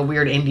kind of like a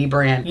weird indie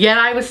brand. Yet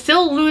I was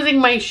still losing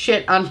my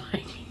shit on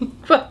my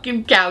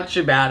fucking couch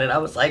about it. I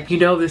was like, you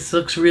know, this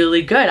looks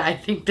really good. I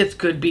think this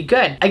could be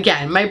good.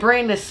 Again, my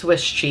brain is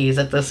Swiss cheese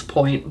at this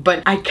point,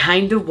 but I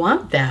kind of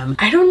want them.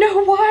 I don't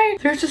know why.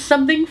 There's just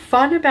something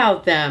fun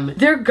about them.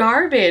 They're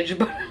garbage,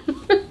 but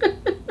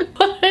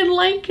I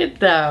like it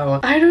though.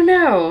 I don't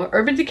know.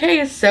 Urban Decay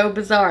is so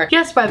bizarre.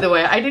 Yes, by the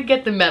way, I did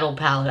get the metal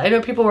palette. I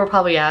know people were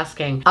probably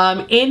asking.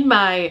 In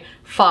my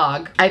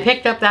fog, I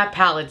picked up that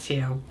palette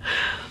too.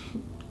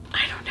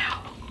 I don't know.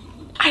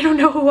 I don't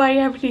know who I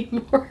am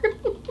anymore.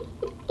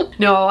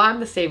 No, I'm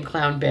the same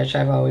clown bitch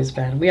I've always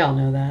been. We all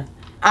know that.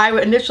 I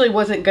initially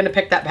wasn't gonna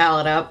pick that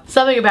palette up.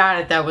 Something about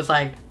it that was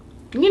like,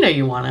 you know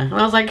you wanna. And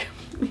I was like,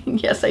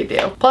 yes, I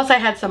do. Plus, I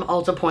had some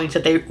Ulta points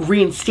that they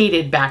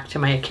reinstated back to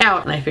my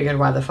account, and I figured,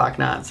 why the fuck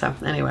not? So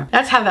anyway,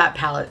 that's how that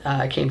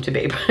palette came to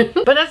be.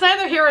 But that's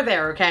neither here or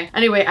there, okay?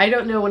 Anyway, I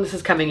don't know when this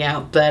is coming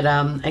out, but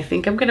I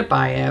think I'm gonna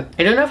buy it.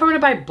 I don't know if I'm gonna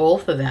buy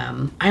both of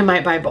them. I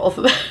might buy both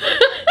of them.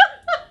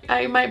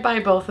 I might buy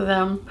both of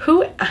them.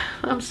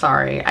 I'm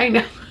sorry, I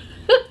know.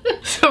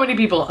 So many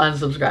people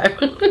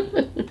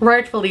unsubscribe.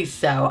 Rightfully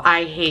so.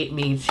 I hate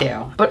me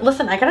too. But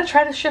listen, I gotta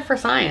try this shit for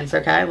science,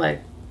 okay?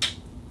 Like,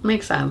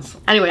 makes sense.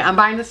 Anyway, I'm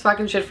buying this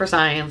fucking shit for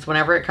science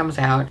whenever it comes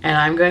out, and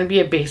I'm going to be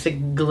a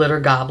basic glitter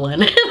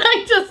goblin, and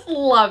I just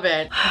love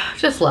it.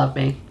 Just love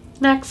me.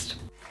 Next.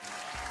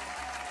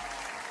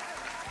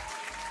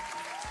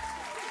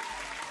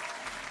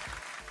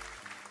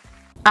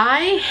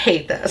 I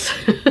hate this.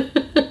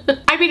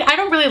 I mean, I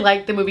don't really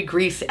like the movie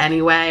Grease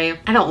anyway.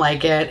 I don't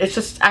like it. It's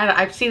just,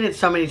 I've seen it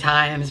so many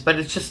times, but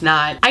it's just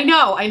not. I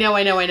know.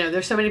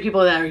 There's so many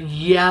people that are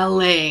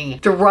yelling,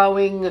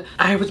 throwing,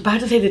 I was about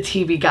to say the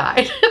TV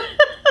guide.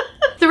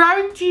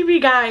 Throwing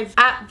TV guides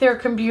at their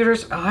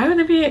computers. Oh, I want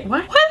to be,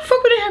 what? Why the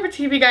fuck would they have a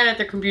TV guide at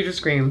their computer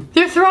screen?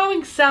 They're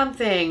throwing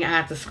something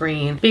at the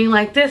screen, being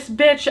like, this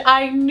bitch,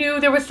 I knew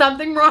there was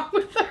something wrong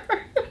with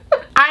her.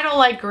 I don't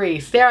like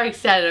Grease. There, I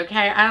said it,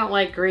 okay? I don't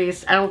like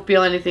Grease. I don't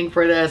feel anything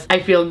for this.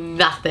 I feel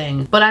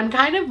nothing. But I'm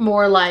kind of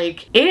more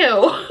like,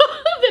 ew,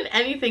 than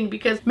anything,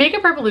 because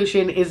Makeup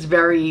Revolution is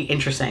very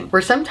interesting.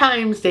 Where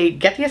sometimes they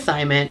get the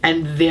assignment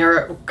and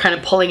they're kind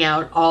of pulling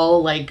out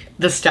all like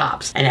the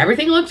stops and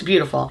everything looks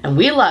beautiful and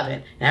we love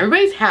it and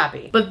everybody's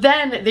happy. But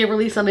then they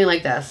release something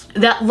like this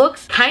that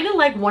looks kind of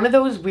like one of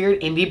those weird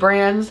indie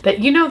brands that,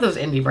 you know, those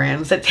indie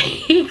brands that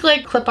take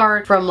like clip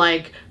art from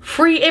like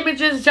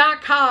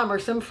freeimages.com or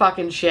some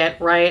fucking shit,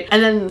 right?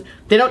 And then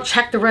they don't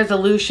check the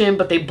resolution,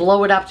 but they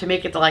blow it up to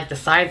make it to like the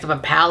size of a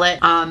palette,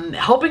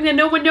 hoping that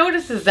no one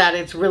notices that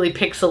it's really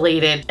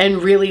pixelated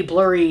and really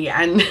blurry,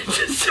 and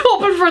just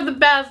hoping for the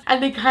best.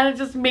 And they kind of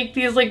just make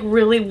these like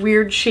really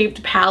weird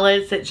shaped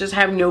palettes that just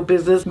have no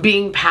business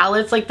being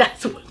palettes. Like,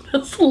 that's what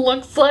this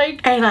looks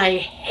like, and I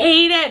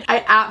hate it.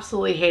 I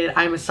absolutely hate it.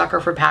 I'm a sucker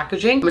for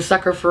packaging. I'm a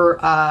sucker for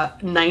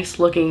nice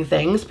looking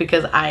things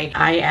because I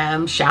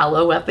am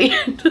shallow at the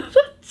end of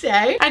the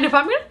day. And if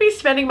I'm gonna be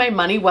spending my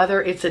money,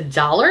 whether it's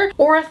 $1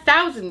 or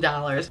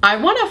 $1,000, I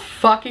wanna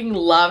fucking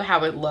love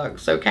how it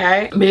looks,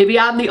 okay? Maybe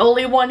I'm the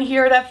only one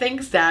here that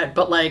thinks that,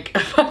 but like,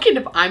 fucking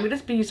if I'm gonna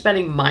be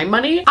spending my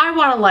money, I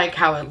wanna like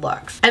how it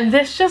looks. And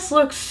this just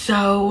looks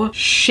so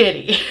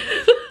shitty.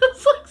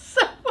 This looks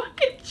so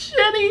fucking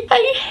shitty. funny.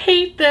 I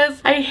hate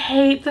this. I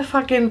hate the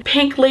fucking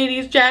pink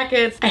ladies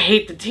jackets. I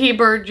hate the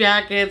T-bird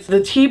jackets.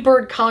 The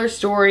T-bird color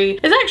story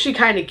is actually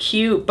kind of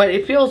cute, but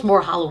it feels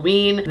more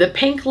Halloween. The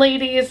pink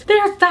ladies,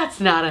 that's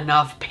not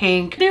enough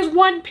pink. There's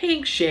one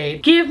pink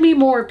shade. Give me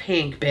more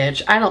pink,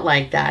 bitch. I don't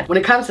like that. When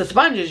it comes to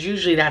sponges,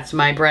 usually that's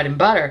my bread and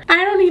butter.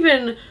 I don't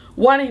even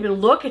want to even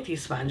look at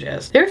these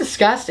sponges. They're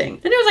disgusting.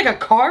 Then there's like a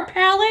car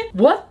palette.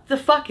 What the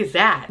fuck is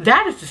that?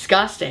 That is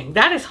disgusting.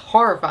 That is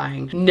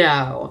horrifying.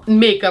 No.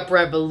 Makeup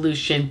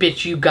Revolution,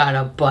 bitch, you got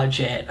a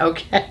budget,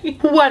 okay?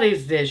 What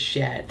is this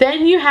shit?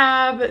 Then you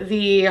have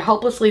the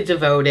Hopelessly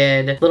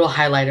Devoted little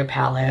highlighter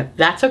palette.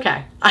 That's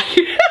okay. I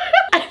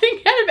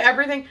think out of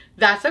everything,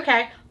 that's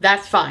okay.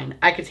 That's fine.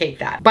 I could take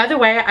that. By the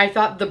way, I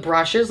thought the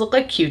brushes look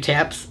like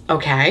Q-tips.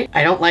 Okay.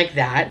 I don't like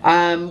that.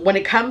 When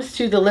it comes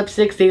to the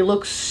lipsticks, they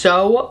look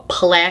so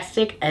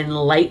plastic and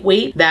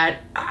lightweight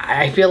that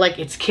I feel like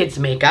it's kids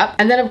makeup.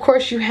 And then of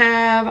course you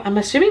have, I'm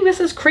assuming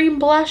this is cream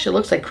blush. It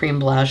looks like cream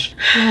blush.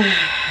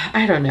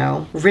 I don't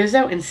know.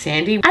 Rizzo and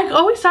Sandy. I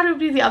always thought it would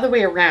be the other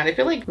way around. I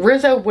feel like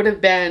Rizzo would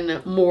have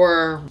been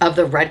more of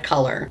the red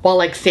color, while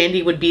like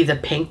Sandy would be the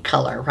pink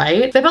color,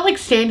 right? So I felt like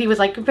Sandy was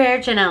like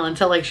virginal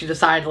until like she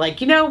decided like,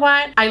 you know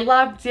what? I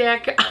love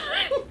dick.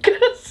 I'm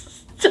gonna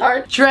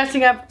start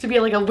dressing up to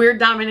be like a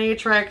weird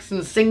dominatrix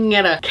and singing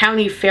at a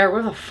county fair.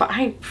 Where the fuck?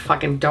 I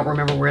fucking don't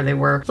remember where they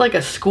were. It's like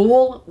a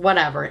school,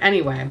 whatever.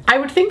 Anyway, I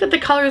would think that the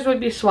colors would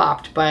be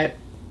swapped, but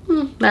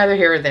neither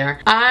here or there.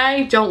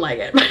 I don't like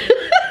it.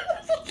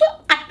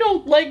 I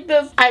don't like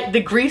this.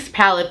 The grease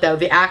palette though,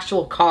 the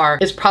actual car,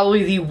 is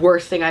probably the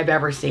worst thing I've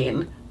ever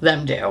seen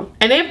them do.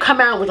 And they've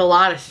come out with a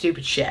lot of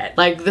stupid shit.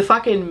 Like the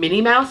fucking Minnie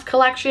Mouse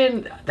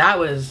collection, that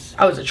was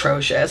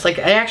atrocious. Like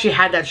I actually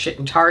had that shit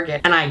in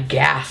Target and I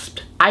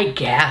gasped.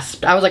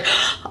 I was like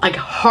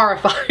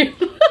horrified.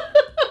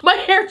 My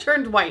hair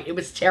turned white. It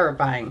was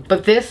terrifying.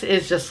 But this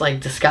is just like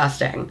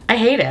disgusting. I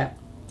hate it.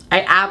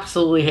 I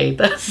absolutely hate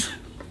this.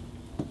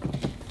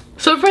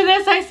 So for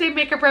this, I say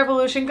Makeup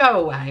Revolution,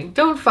 go away.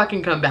 Don't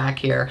fucking come back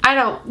here.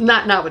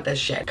 Not with this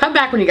shit. Come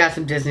back when you got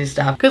some Disney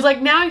stuff. Cause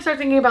like now I start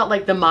thinking about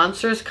like the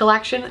Monsters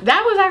collection.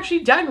 That was actually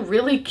done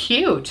really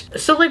cute.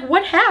 So like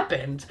what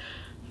happened?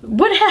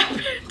 What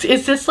happened?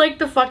 Is this like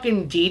the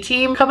fucking D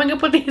team coming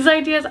up with these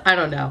ideas? I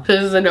don't know. So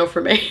this is a no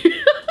for me.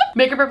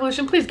 Makeup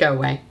Revolution, please go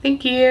away.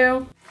 Thank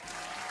you.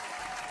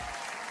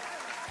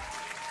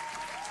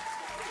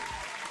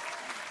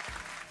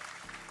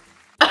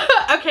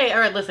 Okay, all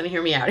right, listen,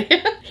 hear me out.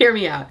 Hear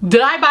me out.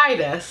 Did I buy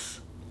this?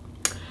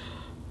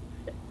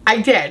 I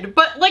did,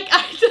 but like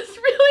I just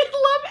really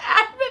love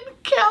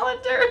advent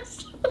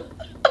calendars.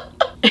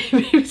 It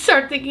made me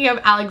start thinking of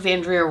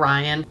Alexandria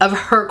Ryan, of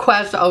her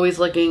quest always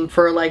looking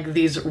for like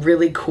these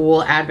really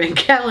cool advent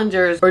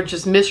calendars or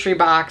just mystery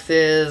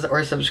boxes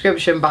or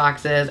subscription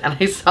boxes, and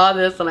I saw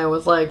this and I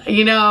was like,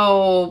 you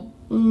know,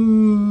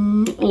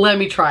 let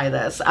me try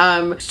this.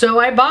 So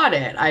I bought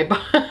it.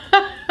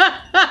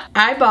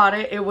 I bought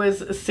it. It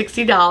was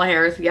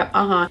 $60. Yep,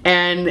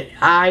 and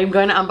I'm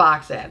going to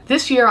unbox it.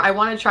 This year, I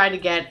want to try to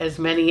get as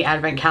many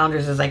advent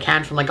calendars as I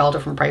can from like all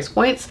different price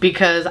points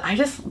because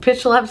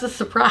bitch loves a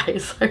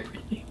surprise. I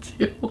really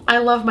do. I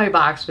love my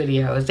box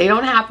videos. They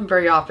don't happen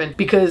very often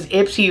because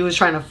Ipsy was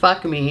trying to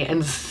fuck me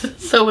and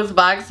so was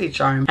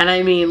BoxyCharm. And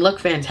I mean, look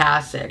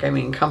fantastic. I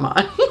mean, come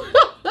on.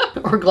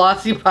 Or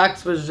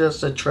Glossybox was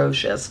just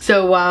atrocious.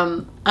 So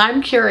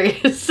I'm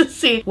curious to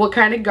see what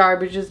kind of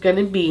garbage is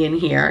gonna be in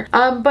here.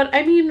 But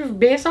I mean,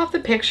 based off the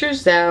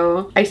pictures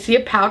though, I see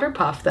a powder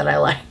puff that I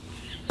like.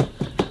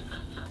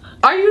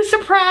 Are you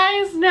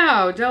surprised?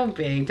 No, don't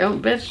be.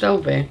 Don't be.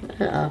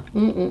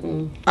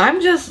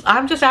 I'm just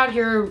out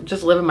here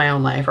just living my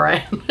own life,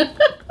 right?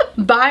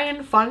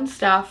 Buying fun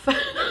stuff.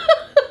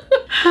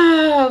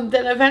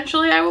 Then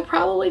eventually I will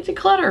probably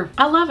declutter.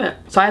 I love it.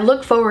 So I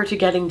look forward to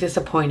getting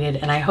disappointed,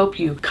 and I hope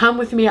you come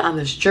with me on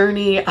this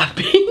journey of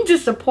being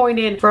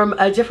disappointed from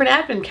different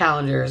advent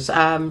calendars,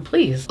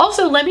 please.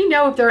 Also, let me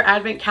know if there are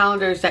advent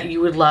calendars that you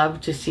would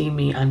love to see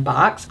me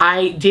unbox.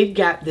 I did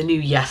get the new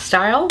Yes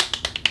Style.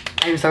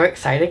 I'm so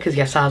excited because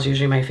Yes Style is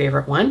usually my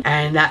favorite one,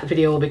 and that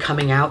video will be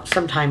coming out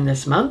sometime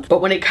this month. But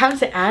when it comes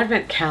to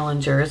advent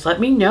calendars, let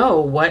me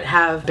know what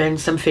have been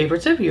some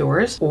favorites of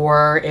yours,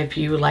 or if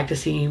you would like to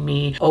see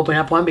me open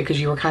up one because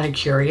you were kind of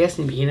curious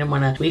and you didn't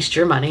want to waste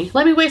your money.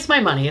 Let me waste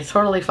my money. It's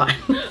totally fine.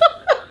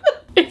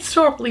 It's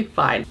totally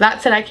fine.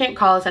 That said, I can't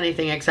call this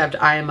anything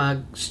except I am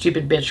a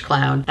stupid bitch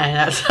clown, and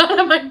that's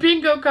on my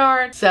bingo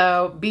card.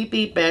 So beep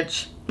beep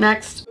bitch.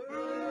 Next.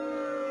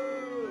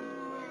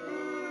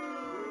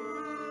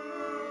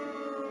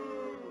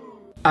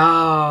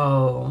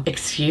 Oh,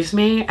 excuse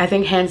me? I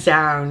think hands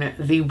down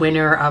the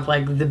winner of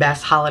like the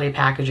best holiday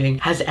packaging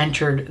has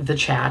entered the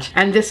chat.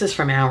 And this is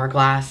from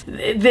Hourglass.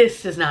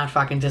 This does not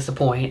fucking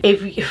disappoint.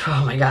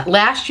 Oh my God.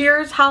 Last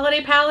year's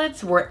holiday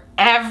palettes were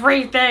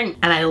everything.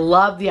 And I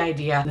love the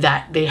idea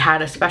that they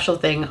had a special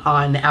thing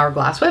on the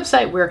Hourglass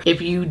website where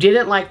if you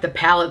didn't like the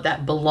palette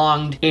that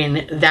belonged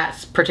in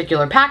that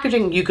particular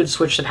packaging, you could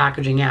switch the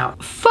packaging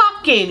out.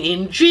 Fucking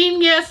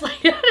ingenious.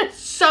 Like that is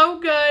so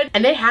good.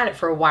 And they had it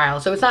for a while.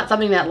 So it's not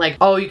something that like,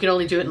 oh, you can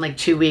only do it in like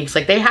 2 weeks.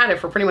 Like they had it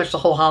for pretty much the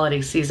whole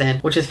holiday season,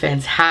 which is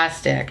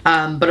fantastic.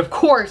 But of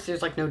course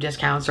there's like no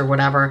discounts or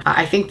whatever.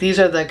 I think these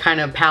are the kind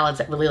of palettes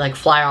that really like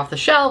fly off the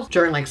shelves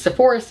during like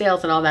Sephora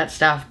sales and all that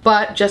stuff.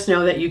 But just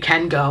know that you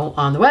can go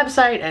on the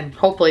website, and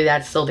hopefully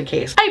that's still the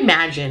case. I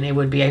imagine it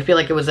would be. I feel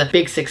like it was a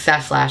big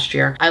success last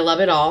year. I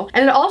love it all.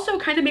 And it also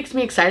kind of makes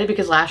me excited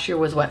because last year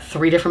was what,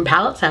 3 different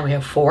palettes, now we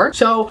have 4.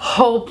 So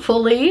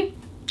hopefully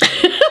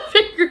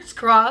fingers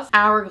crossed,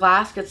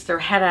 Hourglass gets their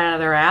head out of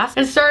their ass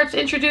and starts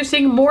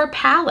introducing more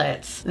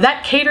palettes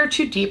that cater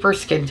to deeper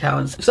skin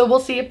tones. So we'll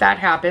see if that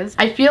happens.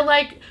 I feel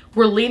like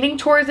we're leaning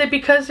towards it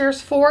because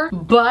there's 4,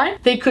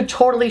 but they could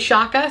totally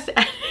shock us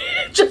and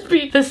just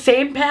be the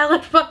same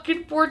palette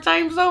fucking 4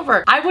 times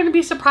over. I wouldn't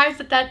be surprised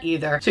at that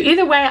either. So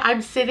either way,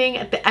 I'm sitting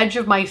at the edge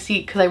of my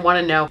seat because I want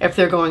to know if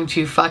they're going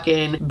to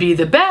fucking be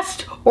the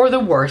best or the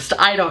worst.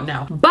 I don't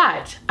know.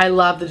 But I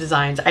love the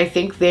designs. I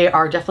think they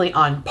are definitely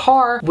on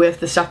par with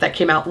the stuff that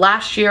came out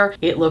last year.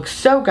 It looks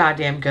so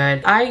goddamn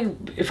good.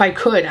 If I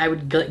could, I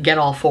would get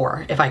all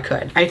 4 if I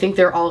could. I think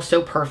they're all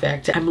so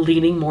perfect. I'm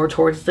leaning more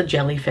towards the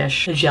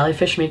jellyfish. The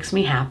jellyfish makes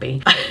me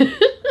happy.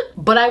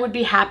 But I would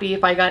be happy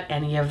if I got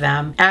any of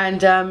them.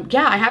 And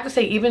yeah, I have to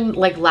say, even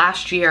like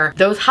last year,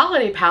 those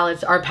holiday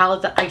palettes are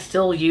palettes that I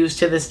still use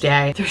to this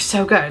day. They're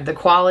so good. The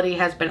quality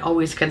has been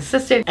always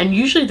consistent, and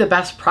usually the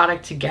best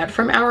product to get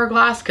from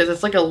Hourglass, because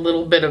it's like a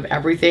little bit of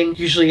everything.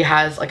 Usually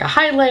has like a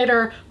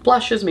highlighter,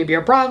 blushes, maybe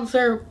a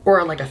bronzer,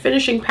 or like a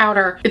finishing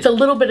powder. It's a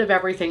little bit of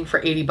everything for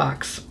 80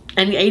 bucks.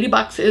 And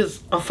 $80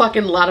 is a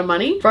fucking lot of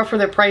money, but for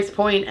the price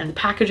point and the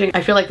packaging,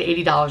 I feel like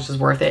the $80 is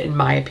worth it in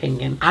my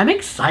opinion. I'm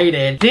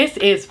excited. This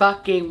is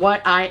fucking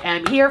what I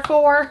am here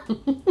for.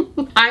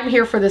 I'm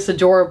here for this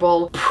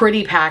adorable,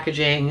 pretty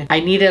packaging. I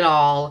need it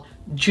all.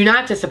 Do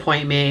not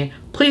disappoint me.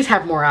 Please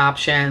have more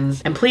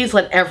options, and please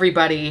let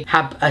everybody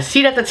have a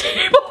seat at the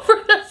table for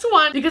this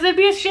one, because it'd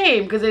be a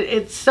shame because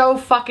it's so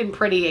fucking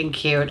pretty and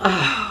cute.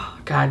 Oh.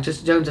 God,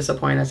 just don't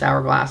disappoint us,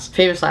 Hourglass.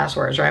 Famous last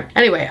words, right?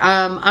 Anyway,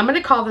 I'm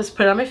gonna call this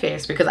Put It On My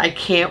Face because I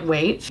can't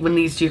wait when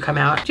these do come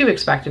out. Do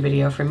expect a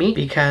video from me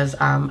because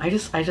I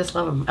just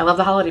love them. I love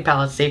the holiday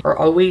palettes. They are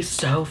always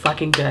so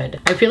fucking good.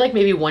 I feel like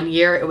maybe one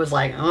year it was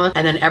like,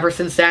 and then ever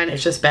since then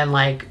it's just been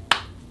like,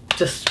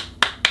 just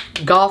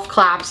golf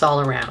claps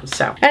all around.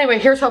 So anyway,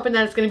 here's hoping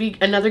that it's gonna be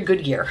another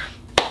good year.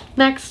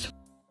 Next.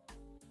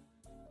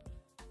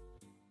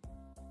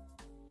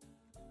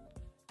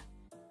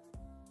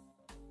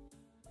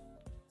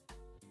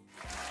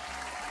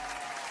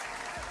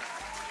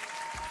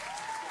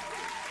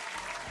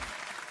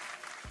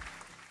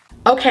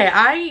 Okay,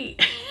 I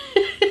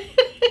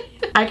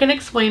can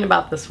explain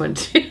about this one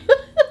too.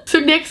 So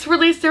NYX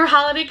released their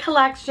holiday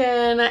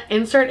collection.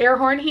 Insert air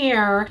horn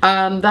here.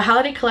 The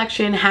holiday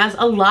collection has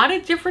a lot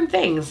of different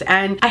things,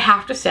 and I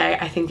have to say,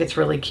 I think it's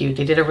really cute.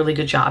 They did a really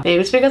good job. Maybe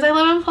it's because I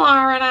live in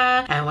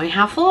Florida and we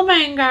have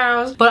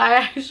flamingos, but I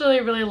actually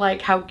really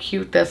like how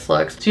cute this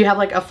looks. So you have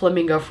like a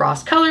flamingo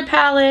frost color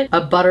palette, a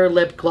butter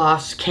lip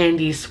gloss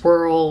candy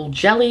swirl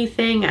jelly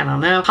thing, I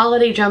don't know,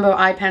 holiday jumbo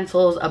eye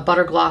pencils, a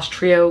butter gloss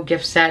trio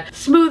gift set,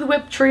 smooth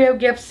whip trio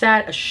gift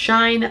set, a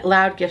shine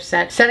loud gift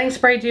set, setting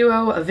spray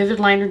duo, a vivid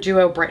liner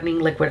duo, brightening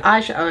liquid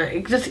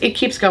eyeshadow. It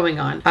keeps going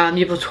on.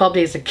 You have 12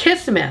 Days of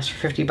Kiss-A-Miss for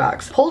 50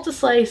 bucks. Pull to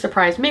Slay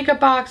surprise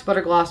makeup box,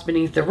 butter gloss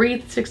beneath the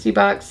wreath, 60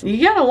 bucks.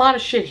 You got a lot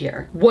of shit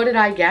here. What did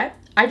I get?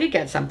 I did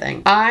get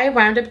something. I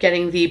wound up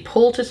getting the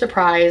Pull to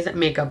Surprise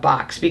makeup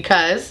box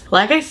because,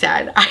 like I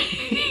said,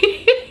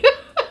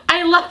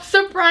 I love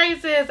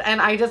surprises,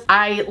 and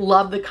I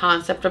love the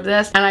concept of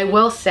this. And I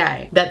will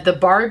say that the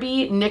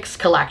Barbie NYX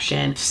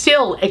collection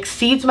still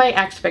exceeds my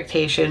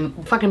expectation.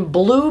 Fucking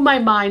blew my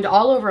mind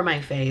all over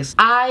my face.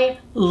 I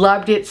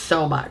loved it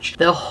so much.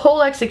 The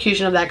whole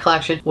execution of that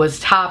collection was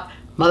top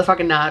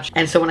motherfucking notch.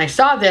 And so when I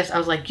saw this, I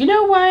was like, you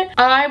know what?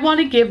 I want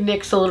to give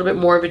NYX a little bit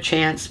more of a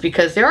chance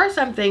because there are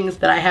some things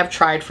that I have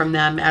tried from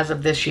them as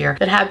of this year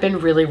that have been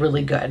really,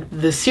 really good.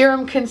 The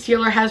serum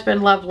concealer has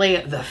been lovely.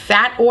 The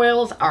fat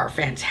oils are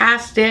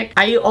fantastic.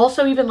 I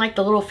also even like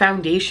the little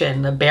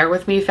foundation, the Bear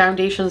With Me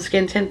foundation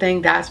skin tint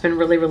thing. That's been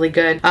really, really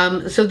good.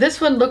 So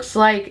this one looks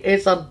like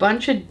it's a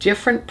bunch of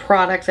different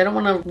products. I don't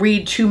want to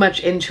read too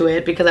much into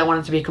it because I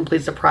want it to be a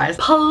complete surprise.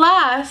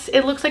 Plus,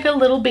 it looks like a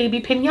little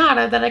baby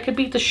piñata that I could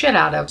beat the shit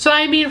out of. So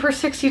I mean, for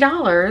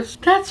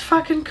 $60, that's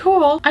fucking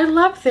cool. I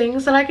love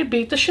things that I could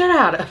beat the shit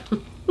out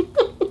of.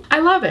 I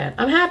love it.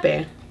 I'm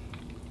happy.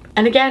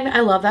 And again, I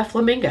love that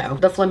flamingo.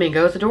 The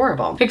flamingo is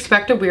adorable.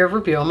 Expect a weird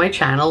review on my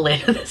channel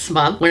later this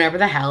month, whenever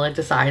the hell it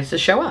decides to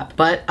show up.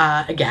 But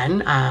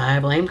again, I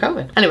blame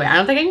COVID. Anyway, I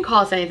don't think I can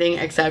call this anything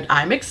except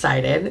I'm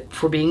excited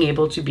for being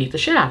able to beat the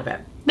shit out of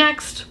it.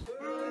 Next.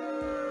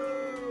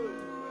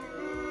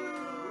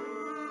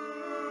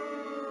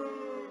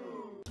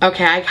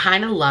 Okay, I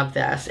kind of love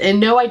this. And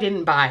no, I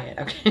didn't buy it,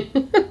 okay?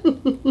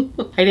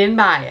 I didn't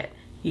buy it.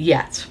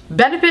 yet.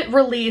 Benefit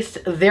released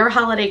their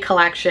holiday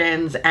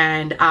collections,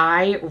 and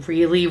I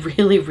really,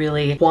 really,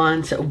 really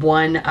want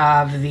one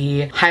of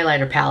the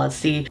highlighter palettes,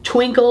 the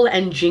Twinkle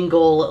and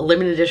Jingle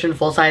limited edition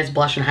full-size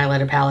blush and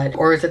highlighter palette.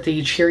 Or is it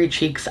the Cherry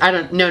Cheeks? I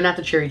don't know, not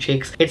the Cherry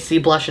Cheeks. It's the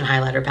blush and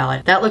highlighter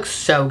palette. That looks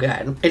so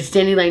good. It's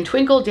Dandelion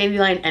Twinkle,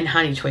 Dandelion, and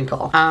Honey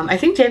Twinkle. I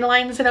think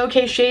Dandelion is an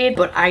okay shade,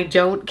 but I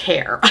don't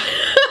care.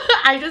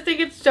 I just think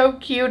it's so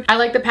cute. I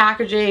like the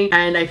packaging,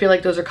 and I feel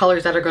like those are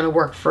colors that are going to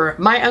work for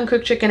my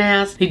uncooked chicken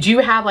ass. They do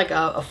have like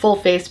a full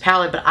face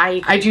palette, but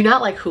I do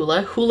not like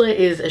Hoola. Hoola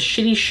is a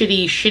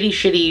shitty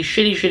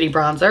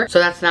bronzer, so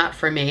that's not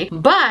for me.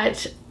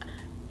 But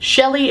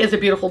Shelly is a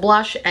beautiful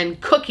blush, and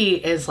Cookie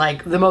is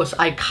like the most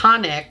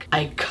iconic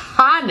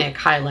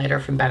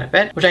highlighter from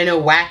Benefit, which I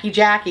know Wacky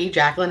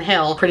Jaclyn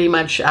Hill, pretty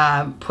much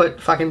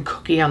put fucking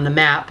Cookie on the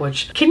map,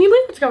 which, can you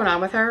believe what's going on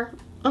with her?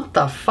 What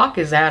the fuck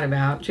is that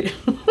about?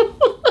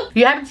 If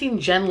you haven't seen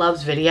Jen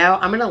Love's video,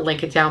 I'm gonna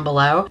link it down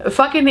below.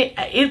 Fucking,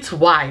 it's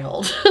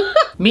wild.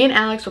 Me and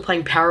Alex were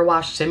playing Power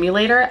Wash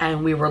Simulator,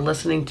 and we were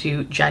listening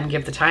to Jen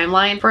give the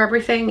timeline for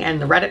everything and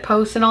the Reddit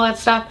posts and all that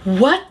stuff.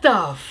 What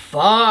the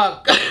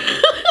fuck?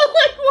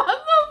 Like,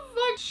 what the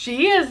fuck?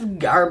 She is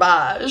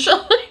garbage.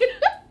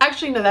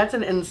 Actually, no, that's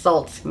an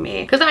insult to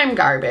me, because I'm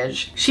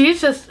garbage.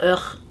 She's just,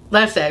 ugh.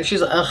 That's it.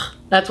 She's ugh.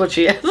 That's what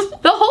she is.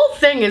 The whole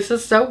thing is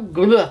just so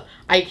ugh.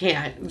 I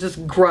can't.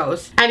 Just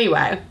gross.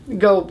 Anyway,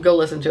 go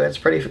listen to it.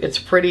 It's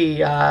pretty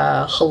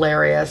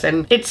hilarious,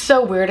 and it's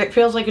so weird. It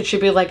feels like it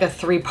should be like a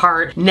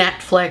 3-part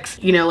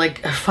Netflix, you know,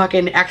 like a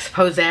fucking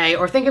expose,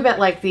 or think of it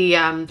like the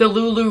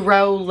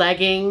LuLaRoe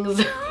leggings.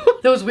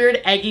 Those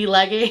weird eggy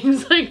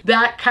leggings. Like,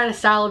 that kind of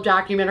style of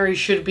documentary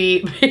should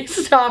be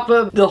based off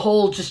of the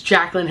whole just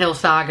Jaclyn Hill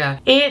saga.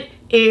 It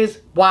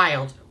is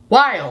wild.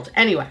 Wild.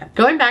 Anyway,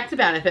 going back to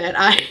Benefit,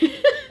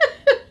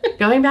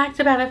 going back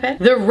to Benefit,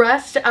 the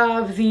rest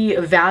of the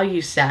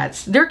value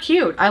sets, they're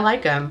cute. I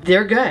like them.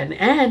 They're good.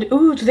 And,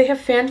 ooh, do they have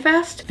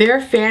FanFest?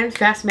 Their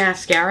FanFest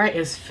mascara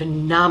is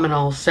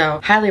phenomenal. So,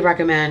 highly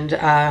recommend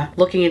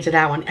looking into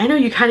that one. I know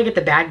you kind of get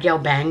the Bad Gal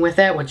Bang with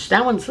it, which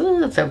that one's,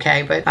 it's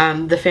okay, but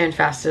the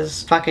FanFest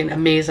is fucking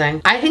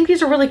amazing. I think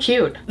these are really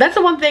cute. That's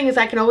the one thing, is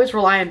I can always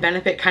rely on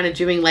Benefit kind of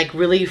doing like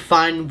really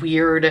fun,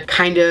 weird,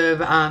 kind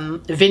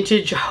of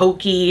vintage,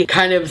 hokey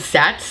kind of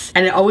sets,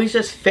 and it always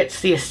just fits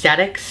the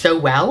aesthetic so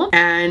well.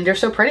 And they're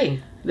so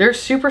pretty. They're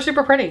super,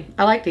 super pretty.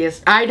 I like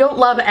these. I don't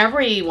love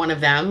every one of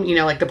them, you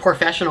know, like the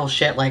professional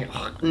shit, like,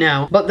 ugh,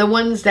 no. But the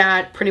ones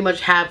that pretty much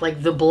have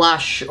like the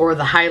blush or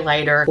the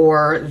highlighter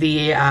or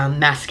the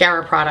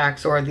mascara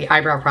products or the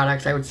eyebrow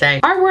products, I would say,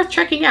 are worth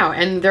checking out.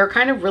 And they're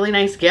kind of really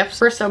nice gifts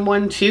for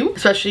someone too,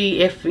 especially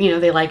if, you know,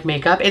 they like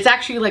makeup. It's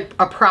actually like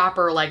a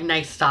proper, like,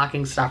 nice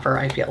stocking stuffer,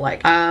 I feel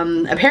like.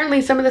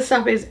 Apparently some of this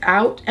stuff is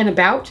out and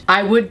about.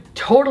 I would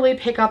totally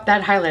pick up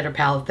that highlighter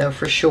palette though,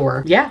 for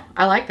sure. Yeah,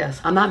 I like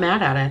this. I'm not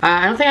mad at it.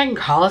 I don't think I can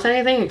call this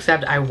anything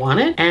except I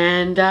want it,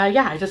 and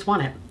yeah, I just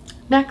want it.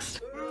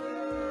 Next.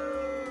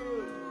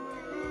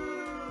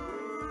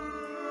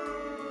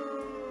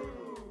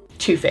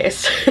 Too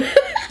Faced.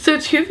 So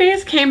Too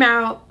Faced came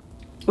out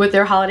with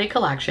their holiday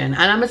collection,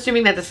 and I'm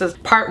assuming that this is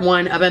part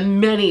 1 of a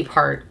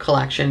many-part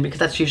collection, because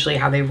that's usually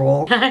how they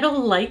roll. I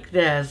don't like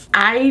this.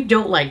 I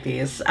don't like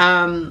these.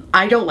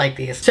 I don't like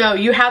these. So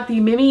you have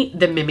the mini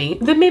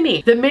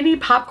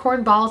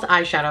popcorn balls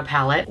eyeshadow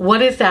palette.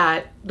 What is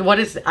that? What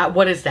is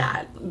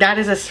that? That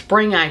is a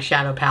spring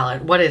eyeshadow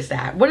palette. What is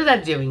that? What is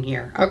that doing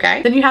here?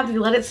 Okay. Then you have the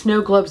Let It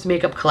Snow Globes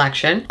makeup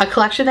collection, a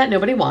collection that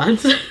nobody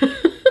wants.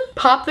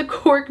 Pop the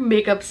Cork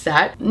makeup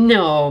set.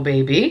 No,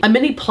 baby. A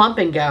mini Plump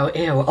and Go,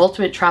 ew,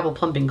 ultimate travel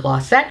plumping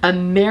gloss set. A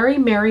Mary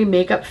Mary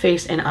makeup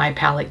face and eye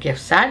palette gift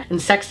set. And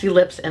Sexy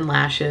Lips and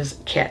Lashes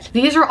kit.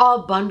 These are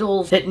all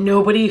bundles that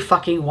nobody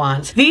fucking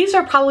wants. These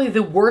are probably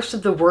the worst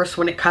of the worst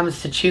when it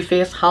comes to Too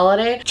Faced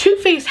holiday. Too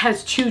Faced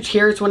has 2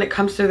 tiers when it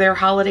comes to their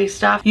holiday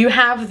stuff. You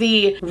have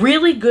the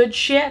really good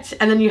shit,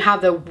 and then you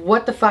have the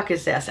what the fuck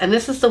is this? And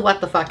this is the what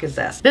the fuck is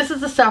this? This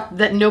is the stuff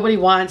that nobody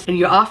wants, and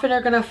you often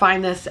are gonna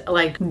find this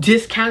like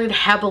discounted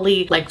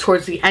heavily like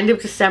towards the end of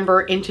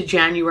December into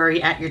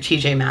January at your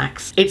TJ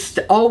Maxx. It's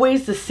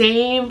always the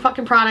same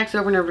fucking products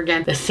over and over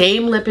again, the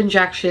same lip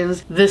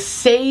injections, the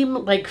same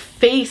like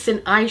face and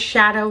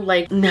eyeshadow.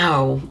 Like,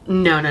 no.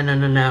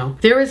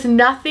 There is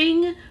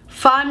nothing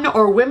fun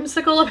or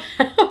whimsical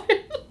about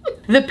it.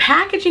 The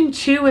packaging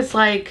too is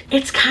like,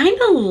 it's kind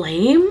of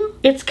lame.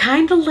 It's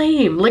kind of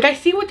lame. Like, I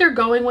see what they're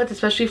going with,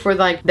 especially for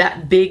like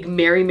that big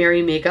Mary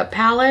Mary makeup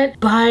palette,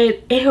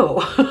 but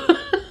ew.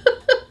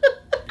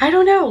 I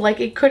don't know,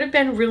 like, it could have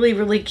been really,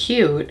 really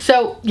cute.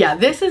 So yeah,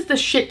 this is the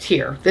shit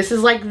tier. This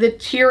is like the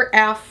tier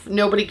F,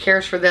 nobody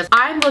cares for this.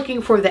 I'm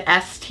looking for the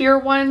S tier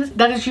ones.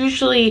 That is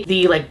usually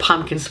the like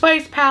pumpkin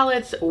spice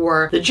palettes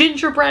or the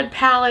gingerbread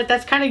palette.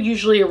 That's kind of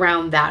usually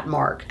around that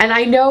mark. And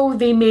I know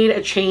they made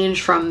a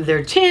change from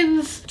their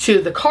tins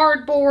to the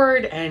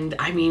cardboard, and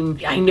I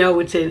mean, I know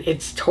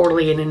it's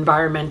totally an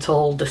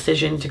environmental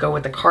decision to go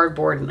with the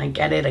cardboard, and I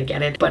get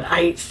it, but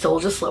I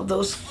still just love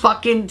those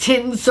fucking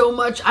tins so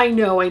much. I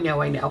know.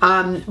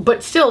 know.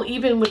 But still,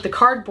 even with the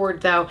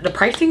cardboard though, the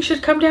pricing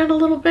should come down a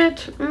little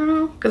bit.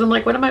 Because I'm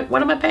like, what am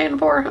I paying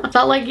for? It's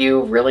not like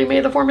you really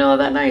made the formula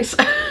that nice.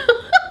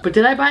 But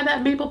did I buy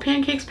that maple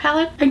pancakes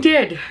palette? I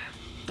did.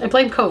 I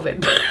blame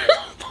COVID.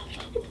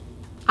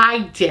 I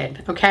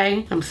did,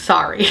 okay? I'm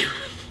sorry.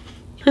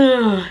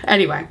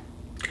 Anyway,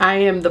 I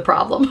am the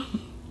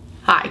problem.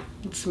 Hi,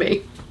 it's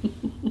me.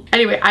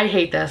 Anyway, I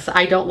hate this.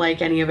 I don't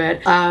like any of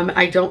it.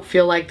 I don't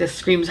feel like this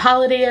screams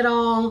holiday at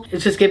all.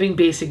 It's just giving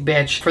basic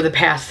bitch for the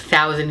past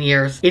 1,000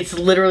 years. It's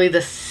literally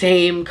the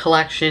same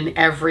collection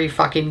every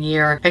fucking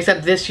year,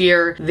 except this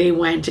year they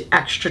went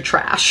extra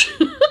trash.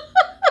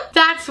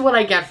 That's what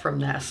I get from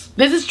this.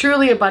 This is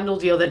truly a bundle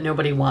deal that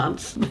nobody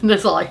wants.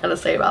 That's all I gotta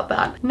say about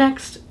that.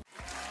 Next.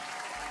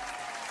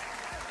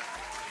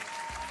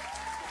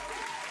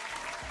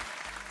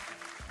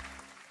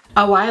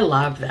 Oh, I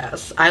love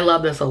this. I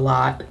love this a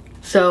lot.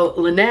 So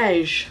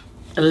Laneige,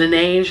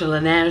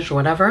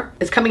 whatever,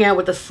 is coming out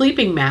with a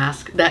sleeping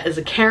mask that is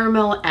a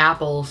caramel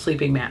apple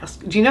sleeping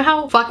mask. Do you know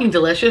how fucking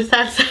delicious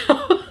that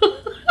sounds?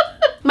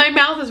 My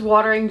mouth is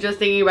watering just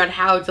thinking about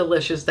how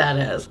delicious that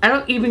is. I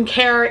don't even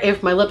care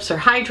if my lips are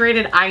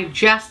hydrated. I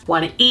just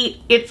want to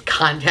eat its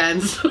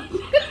contents.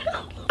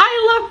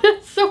 I love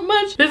this so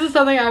much. This is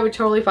something I would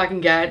totally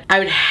fucking get. I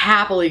would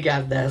happily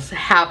get this,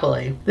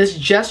 happily. This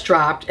just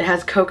dropped. It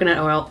has coconut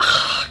oil.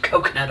 Ugh,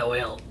 coconut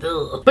oil.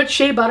 Ugh. But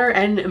shea butter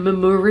and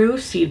mamuru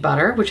seed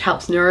butter, which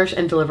helps nourish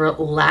and deliver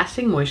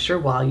lasting moisture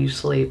while you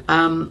sleep.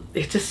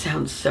 It just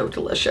sounds so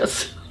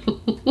delicious.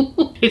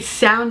 It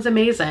sounds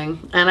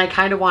amazing and I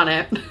kind of want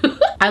it.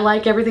 I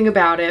like everything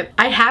about it.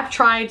 I have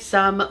tried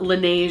some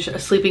Laneige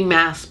sleeping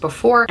masks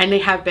before and they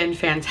have been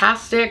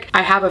fantastic.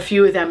 I have a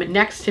few of them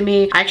next to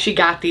me. I actually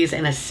got these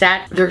in a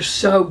set. They're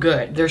so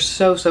good. They're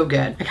so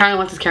good. I kind of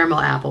want this caramel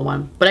apple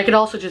one, but I could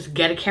also just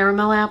get a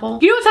caramel apple.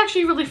 You know what's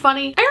actually really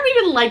funny? I don't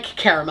even like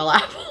caramel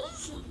apples.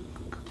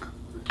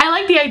 I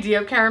like the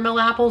idea of caramel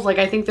apples. Like,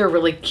 I think they're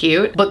really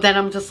cute, but then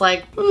I'm just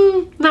like,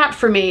 not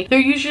for me. They're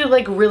usually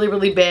like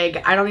really big.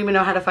 I don't even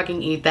know how to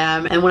fucking eat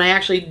them. And when I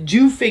actually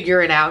do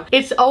figure it out,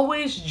 it's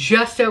always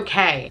just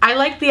okay. I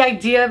like the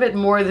idea of it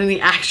more than the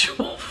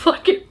actual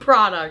fucking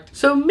product.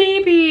 So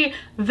maybe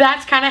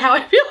that's kind of how I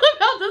feel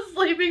about the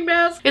sleeping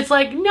mask. It's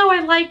like, no,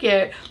 I like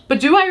it, but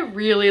do I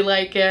really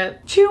like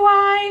it? Do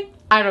I?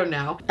 I don't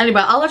know.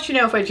 Anyway, I'll let you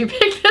know if I do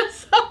pick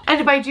this up. And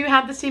if I do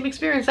have the same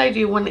experience I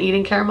do when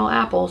eating caramel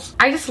apples.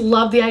 I just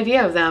love the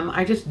idea of them.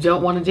 I just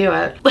don't want to do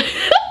it.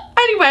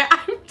 Anyway,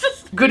 I'm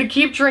just gonna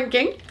keep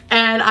drinking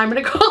and I'm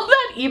gonna call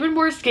that even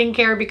more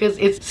skincare because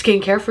it's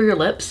skincare for your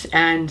lips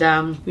and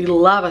we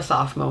love a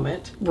soft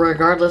moment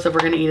regardless if we're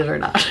gonna eat it or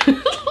not.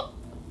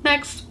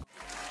 Next.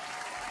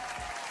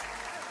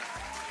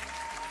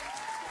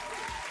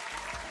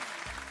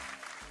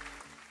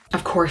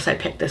 Of course I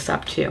picked this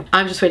up too.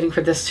 I'm just waiting for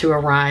this to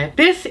arrive.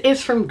 This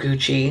is from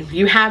Gucci.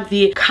 You have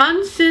the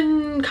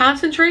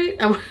concentrate?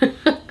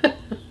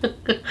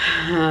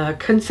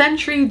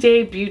 Concentrate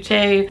de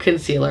Beauté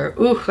Concealer.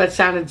 Ooh, that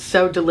sounded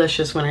so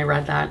delicious when I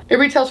read that. It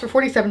retails for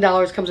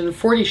 $47, comes in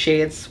 40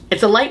 shades.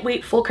 It's a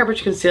lightweight, full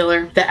coverage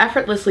concealer that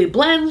effortlessly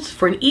blends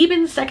for an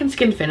even second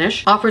skin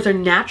finish, offers a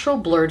natural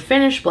blurred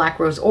finish, black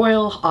rose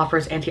oil,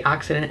 offers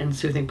antioxidant and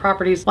soothing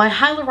properties, while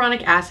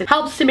hyaluronic acid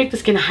helps to make the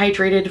skin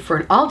hydrated for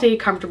an all-day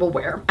comfortable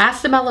wear.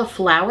 Asamela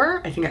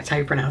Flower, I think that's how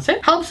you pronounce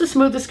it, helps to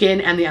smooth the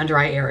skin and the under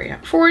eye area.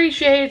 40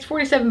 shades,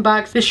 47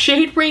 bucks. The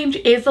shade range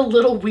is a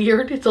little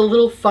weird. It's a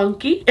little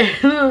funky.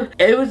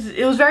 It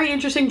was very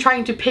interesting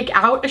trying to pick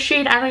out a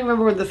shade. I don't even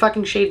remember the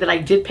fucking shade that I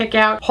did pick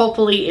out.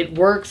 Hopefully it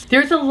works.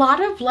 There's a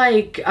lot of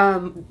like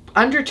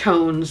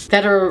undertones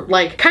that are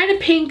like kind of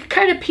pink,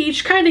 kind of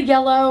peach, kind of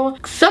yellow.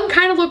 Some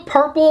kind of look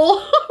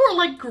purple or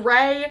like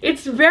gray.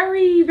 It's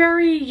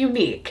very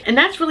unique. And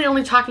that's really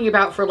only talking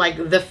about for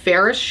like the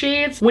fairest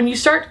shades. When you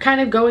start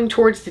kind of going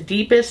towards the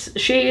deepest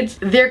shades,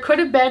 there could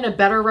have been a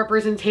better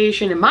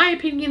representation in my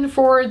opinion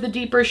for the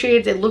deeper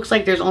shades. It looks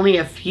like there's only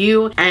a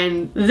few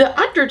and the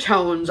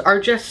undertones are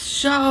just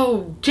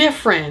so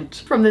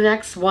different from the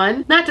next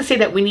one. Not to say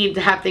that we need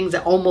to have things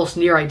that almost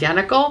near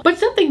identical, but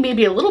something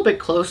maybe a little bit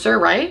closer,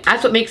 right?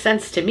 That's what makes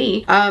sense to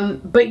me.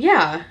 But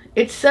yeah,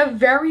 it's a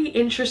very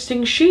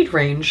interesting shade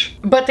range.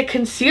 But the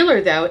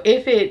concealer though,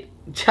 if it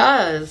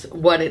does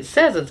what it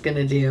says it's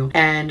gonna do,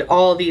 and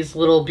all these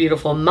little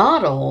beautiful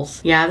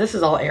models, yeah, this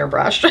is all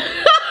airbrushed.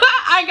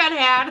 I got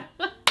had.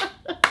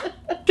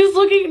 Just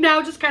looking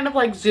now, just kind of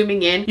like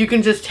zooming in, you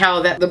can just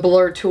tell that the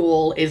blur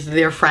tool is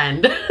their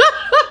friend.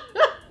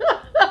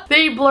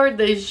 They blurred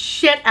the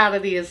shit out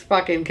of these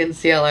fucking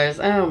concealers.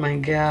 Oh my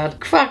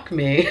god. Fuck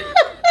me.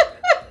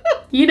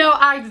 You know,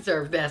 I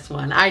deserve this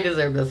one. I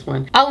deserve this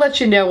one. I'll let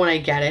you know when I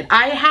get it.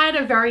 I had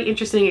a very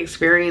interesting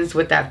experience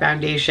with that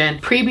foundation.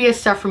 Previous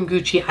stuff from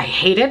Gucci, I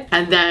hate it.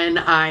 And then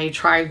I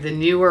tried the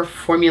newer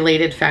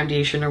formulated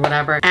foundation or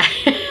whatever.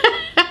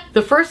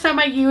 The first time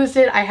I used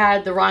it, I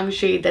had the wrong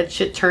shade. That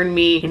shit turned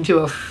me into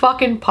a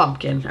fucking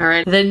pumpkin, all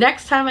right? The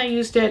next time I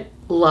used it,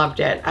 loved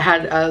it. I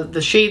had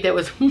the shade that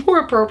was more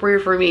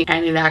appropriate for me,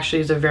 and it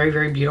actually is a very,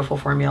 very beautiful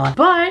formula.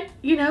 But,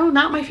 you know,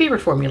 not my favorite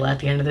formula at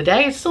the end of the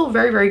day. It's still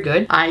very, very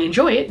good. I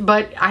enjoy it,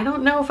 but I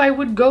don't know if I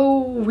would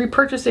go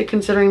repurchase it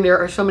considering there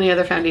are so many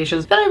other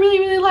foundations that I really,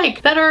 really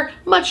like that are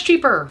much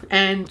cheaper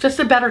and just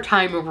a better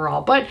time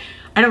overall. But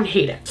I don't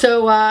hate it.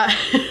 So,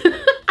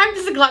 I'm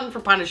just a glutton for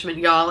punishment,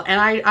 y'all, and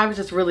I was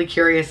just really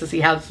curious to see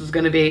how this was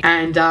gonna be,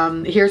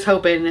 and here's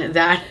hoping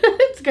that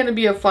it's gonna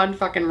be a fun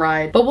fucking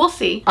ride, but we'll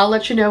see. I'll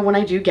let you know when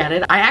I do get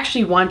it. I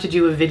actually want to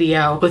do a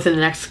video within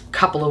the next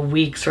couple of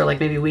weeks, or like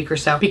maybe a week or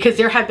so, because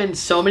there have been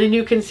so many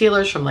new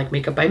concealers from like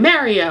Makeup by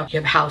Mario. You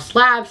have House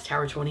Labs,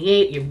 Tower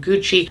 28, you have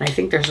Gucci, and I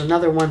think there's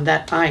another one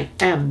that I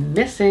am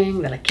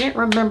missing that I can't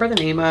remember the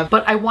name of,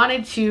 but I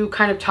wanted to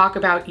kind of talk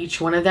about each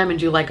one of them and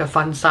do like a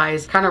fun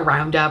size kind of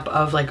roundup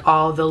of like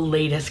all the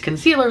latest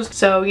concealers.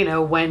 So, you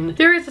know, when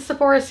there is a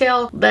Sephora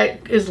sale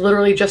that is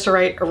literally just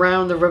right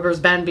around the river's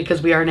bend,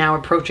 because we are now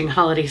approaching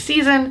holiday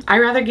season, I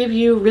rather give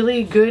you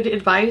really good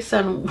advice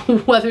on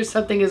whether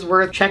something is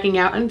worth checking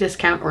out on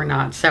discount or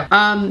not. So,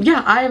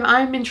 yeah,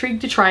 I'm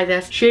intrigued to try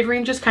this. Shade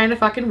range is kind of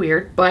fucking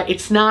weird, but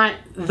it's not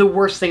the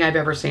worst thing I've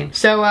ever seen.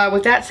 So,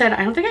 with that said,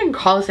 I don't think I can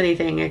call this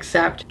anything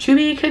except to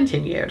be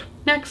continued.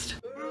 Next.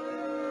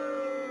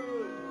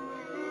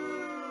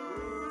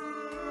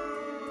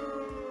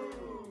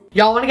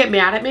 Y'all want to get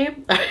mad at me?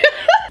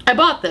 I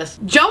bought this.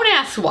 Don't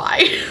ask why.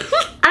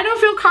 I don't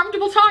feel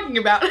comfortable talking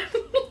about it.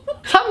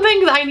 Some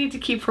things I need to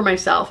keep for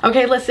myself.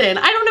 Okay, listen,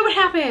 I don't know what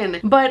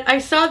happened, but I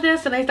saw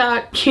this and I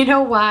thought, you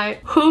know what?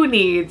 Who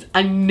needs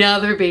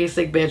another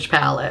basic bitch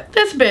palette?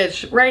 This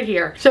bitch right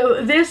here.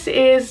 So this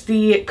is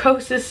the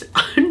Kosas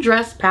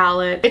Undress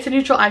palette. It's a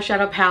neutral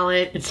eyeshadow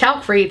palette. It's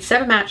talc-free, it's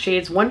 7 matte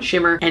shades, 1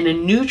 shimmer, and a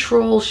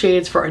neutral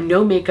shades for a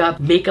no makeup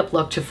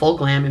look to full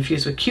glam,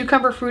 infused with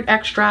cucumber fruit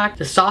extract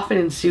to soften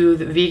and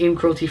soothe, vegan,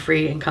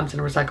 cruelty-free, and comes in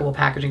a recyclable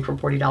packaging for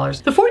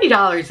 $40. The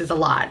 $40 is a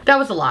lot. That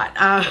was a lot.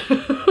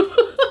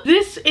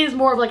 This is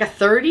more of like a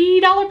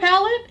 $30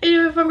 palette,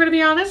 if I'm gonna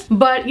be honest.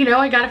 But, you know,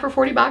 I got it for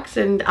 40 bucks,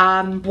 and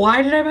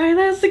why did I buy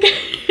this again?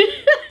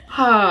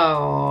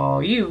 Oh,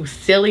 you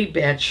silly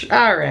bitch.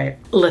 All right,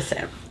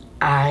 listen.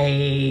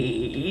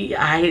 Hi,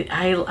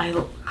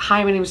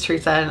 my name is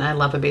Theresa, and I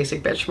love a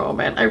basic bitch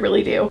moment. I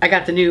really do. I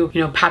got the new,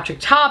 you know, Patrick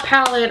Ta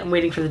palette. I'm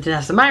waiting for the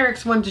Danessa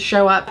Myricks one to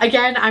show up.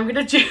 Again, I'm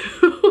gonna do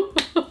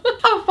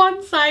a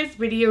fun size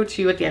video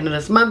too at the end of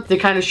this month to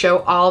kind of show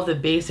all the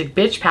basic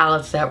bitch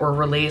palettes that were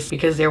released,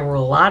 because there were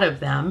a lot of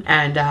them,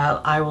 and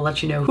I will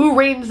let you know who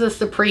reigns the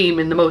supreme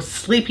in the most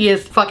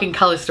sleepiest fucking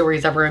color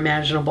stories ever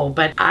imaginable.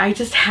 But I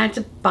just had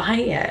to buy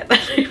it.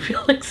 I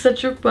feel like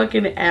such a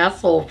fucking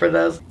asshole for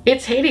this.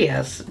 It's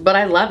hideous, but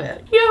I love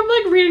it. Yeah, I'm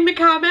like reading the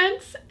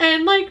comments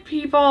and like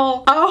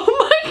people,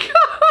 oh my god.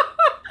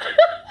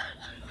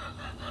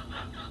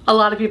 A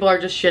lot of people are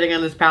just shitting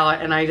on this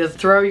palette, and I just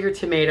throw your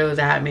tomatoes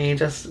at me.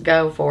 Just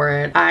go for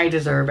it. I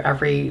deserve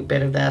every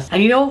bit of this.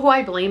 And you know who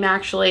I blame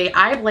actually?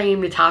 I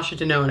blame Natasha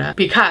Denona,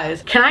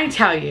 because can I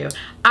tell you,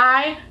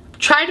 I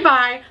tried to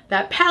buy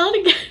that palette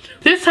again.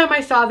 This time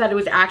I saw that it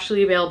was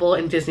actually available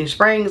in Disney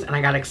Springs, and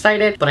I got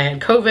excited, but I had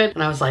COVID,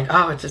 and I was like,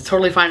 oh, it's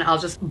totally fine. I'll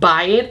just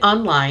buy it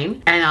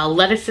online and I'll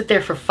let it sit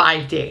there for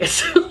 5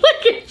 days.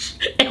 Like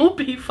it'll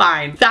be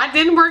fine. That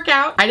didn't work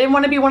out. I didn't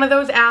want to be one of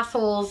those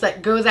assholes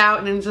that goes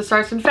out and just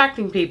starts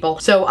infecting people.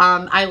 So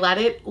I let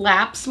it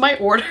lapse my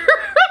order.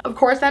 Of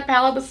course, that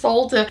palette was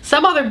sold to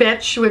some other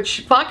bitch,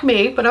 which fuck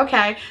me, but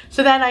okay.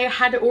 So then I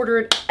had to order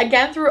it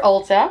again through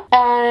Ulta,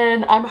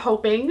 and I'm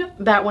hoping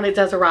that when it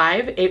does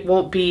arrive, it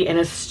won't be in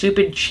a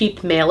stupid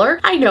cheap mailer.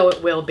 I know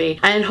it will be,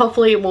 and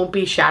hopefully it won't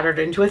be shattered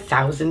into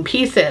 1,000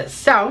 pieces.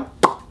 So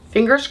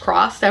fingers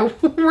crossed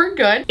that we're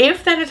good.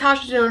 If that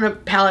Natasha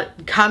Denona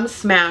palette comes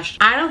smashed,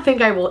 I don't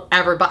think I will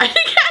ever buy it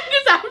again,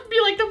 because that would be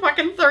like the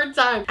fucking 3rd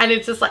time. And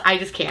it's just like, I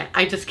just can't.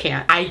 I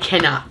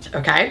cannot,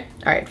 okay?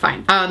 All right,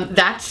 fine.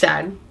 That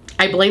said,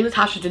 I blame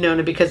Natasha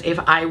Denona, because if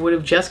I would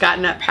have just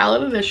gotten that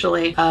palette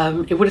initially,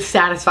 it would have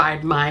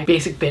satisfied my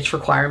basic bitch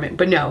requirement.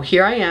 But no,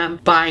 here I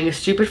am buying a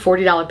stupid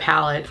 $40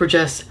 palette for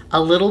just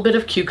a little bit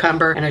of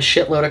cucumber and a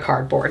shitload of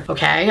cardboard,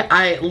 okay?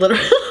 I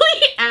literally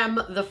am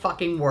the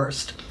fucking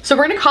worst. So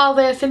we're gonna call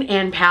this an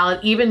Anne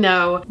palette, even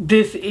though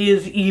this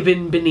is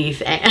even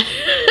beneath Anne.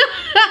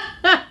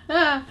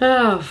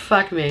 Oh,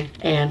 fuck me.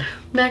 And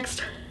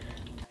next.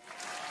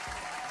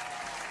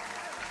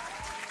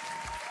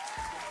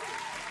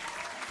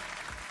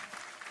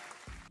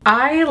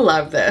 I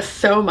love this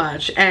so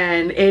much,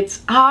 and it's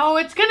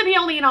gonna be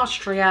only in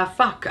Austria.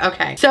 Fuck,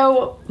 okay.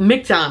 So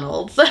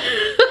McDonald's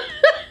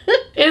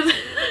is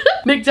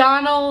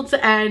McDonald's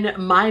and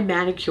My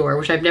Manicure,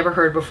 which I've never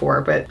heard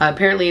before, but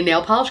apparently a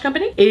nail polish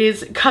company,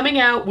 is coming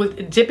out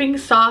with dipping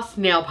sauce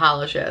nail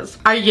polishes.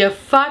 Are you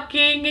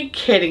fucking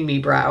kidding me,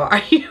 bro?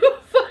 Are you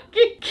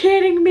fucking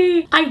kidding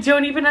me? I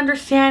don't even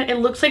understand. It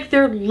looks like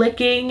they're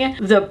licking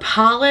the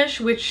polish,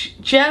 which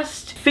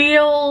just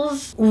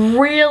feels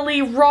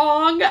really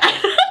wrong.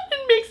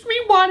 It makes me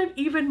wanted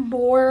even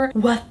more.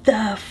 What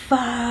the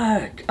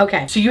fuck?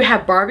 Okay, so you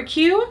have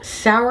barbecue,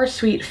 sour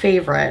sweet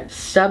favorite,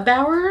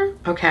 sub-sour,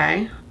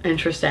 okay.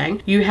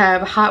 Interesting. You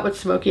have hot with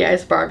smoky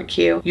eyes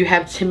barbecue. You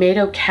have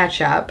tomato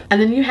ketchup.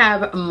 And then you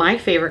have my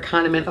favorite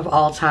condiment of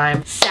all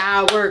time,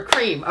 sour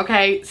cream.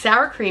 Okay,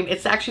 sour cream.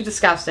 It's actually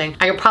disgusting.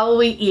 I could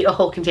probably eat a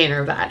whole container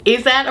of that.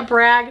 Is that a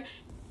brag?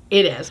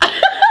 It is.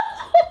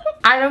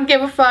 I don't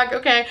give a fuck,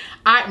 okay?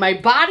 My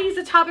body's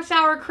a tub of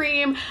sour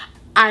cream.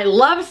 I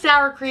love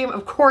sour cream.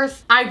 Of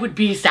course, I would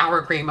be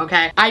sour cream,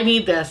 okay? I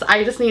need this.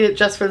 I just need it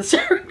just for the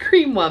sour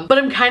cream one. But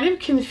I'm kind of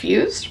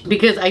confused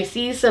because I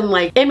see some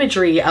like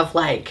imagery of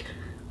like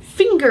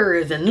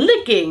fingers and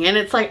licking, and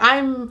it's like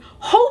I'm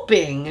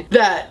hoping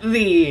that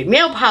the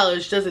nail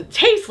polish doesn't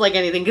taste like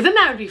anything, because then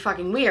that would be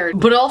fucking weird,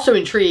 but also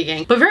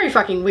intriguing, but very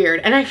fucking weird,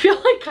 and I feel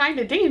like kind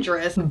of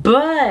dangerous.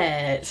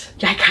 But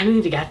yeah, I kind of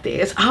need to get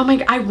these. Oh my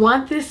god, I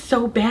want this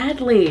so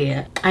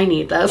badly. I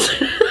need this.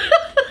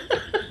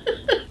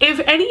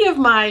 If any of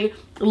my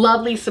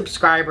lovely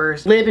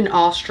subscribers live in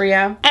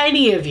Austria,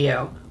 any of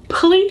you,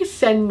 please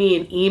send me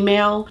an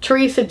email,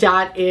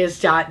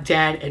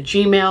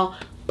 teresa.is.dead@gmail.com.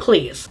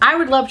 Please. I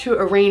would love to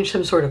arrange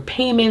some sort of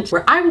payment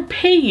where I will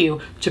pay you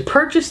to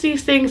purchase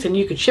these things and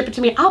you could ship it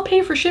to me. I'll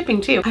pay for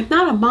shipping too. I'm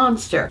not a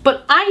monster,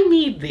 but I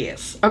need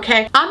these,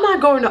 okay? I'm not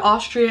going to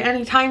Austria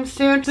anytime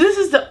soon. So this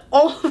is the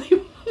only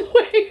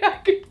way I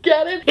could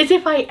get it is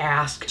if I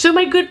ask. So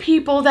my good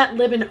people that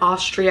live in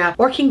Austria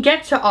or can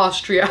get to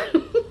Austria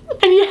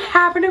and you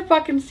happen to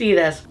fucking see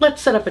this,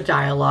 let's set up a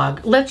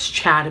dialogue. Let's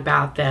chat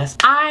about this.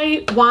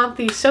 I want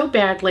these so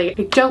badly.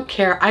 I don't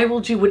care. I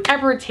will do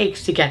whatever it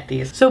takes to get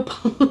these. So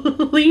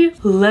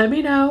please let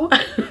me know.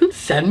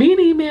 Send me an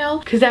email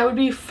because that would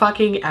be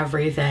fucking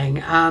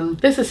everything.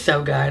 This is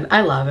so good. I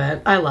love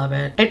it. I love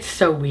it. It's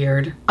so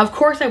weird. Of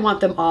course I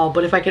want them all,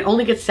 but if I can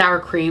only get sour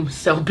cream,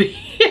 so be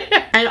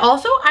it. And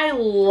also I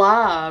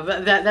love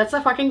that that's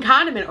a fucking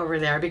condiment over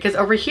there, because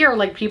over here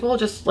like people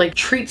just like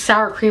treat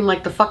sour cream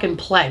like the fucking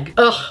plague.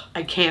 Ugh,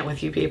 I can't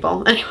with you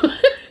people. Anyway,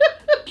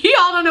 you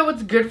all don't know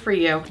what's good for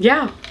you.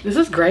 Yeah, this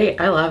is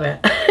great. I love it.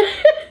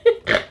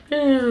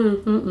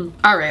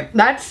 All right,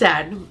 that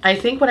said, I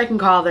think what I can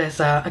call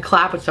this a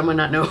clap with someone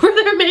not known for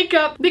their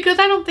makeup, because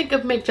I don't think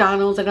of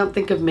McDonald's, I don't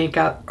think of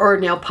makeup or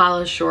nail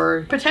polish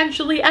or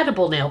potentially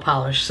edible nail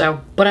polish.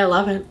 So, but I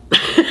love it.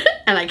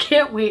 And I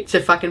can't wait to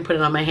fucking put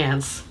it on my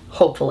hands,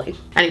 hopefully.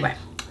 Anyway,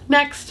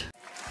 next.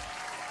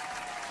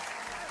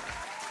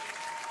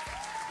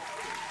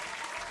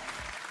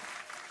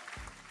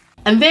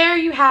 And there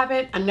you have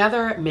it,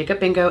 another makeup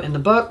bingo in the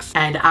books,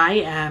 and I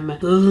am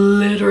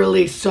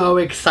literally so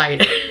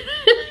excited.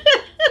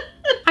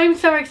 I'm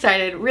so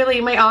excited. Really,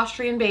 my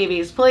Austrian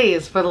babies,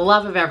 please, for the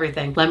love of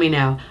everything, let me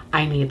know.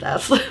 I need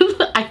this.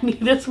 I need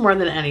this more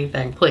than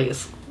anything,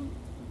 please.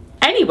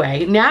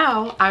 Anyway,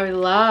 now I would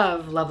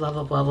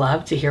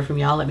love to hear from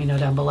y'all. Let me know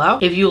down below.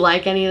 If you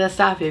like any of this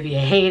stuff, if you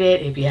hate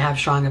it, if you have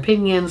strong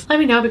opinions, let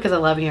me know because I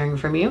love hearing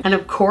from you. And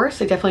of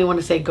course, I definitely want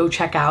to say go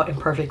check out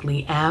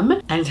Imperfectly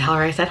M and tell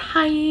her I said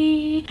hi.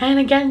 And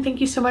again,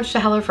 thank you so much to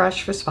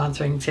HelloFresh for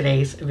sponsoring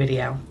today's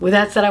video. With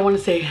that said, I want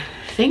to say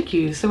thank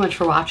you so much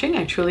for watching.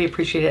 I truly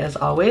appreciate it as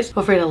always.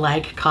 Feel free to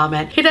like,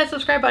 comment, hit that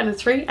subscribe button,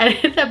 it's free, and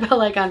hit that bell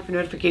icon for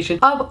notification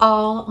of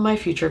all my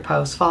future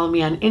posts. Follow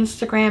me on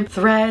Instagram,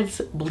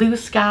 Threads, Blue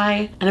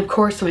Sky, and of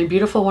course my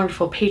beautiful,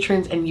 wonderful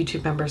patrons and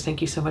YouTube members.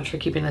 Thank you so much for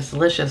keeping this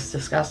delicious,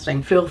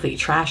 disgusting, filthy,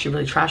 trashy,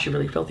 really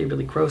filthy,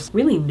 really gross,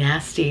 really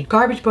nasty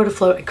garbage boat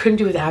afloat. I couldn't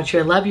do without you.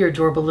 I love your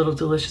adorable little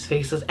delicious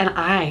faces, and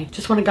I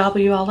just want to gobble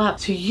you all up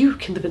so you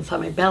can live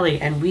inside my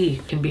belly and we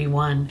can be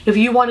one. If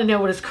you want to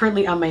know what is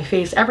currently on my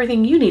face,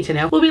 everything you need to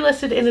know will be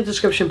listed in the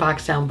description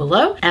box down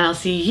below, and I'll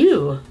see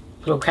you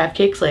little crab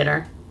cakes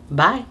later.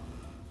 Bye.